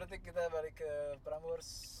 3 detik kita balik ke Prambors.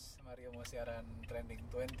 Mario mau siaran trending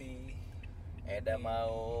 20. Eda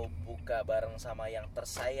mau buka bareng sama yang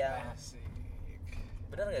tersayang. Asik.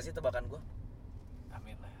 Bener gak sih tebakan gue?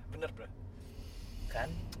 Amin lah. Bener bro.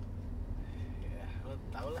 Kan? Ya, lo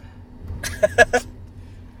tau lah.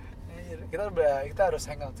 Kita harus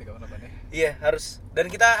hangout sih kapan-kapan ya. Iya harus. Dan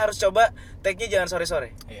kita harus coba take-nya jangan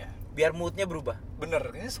sore-sore. Iya. Biar moodnya berubah. Bener.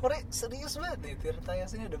 Ini sore serius banget nih.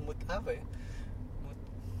 Tirtayas ini ada mood apa ya? Mood.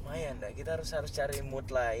 Lumayan dah. Kita harus cari mood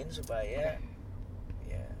lain supaya.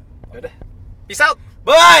 Ya. Udah. Peace out.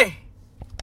 Bye.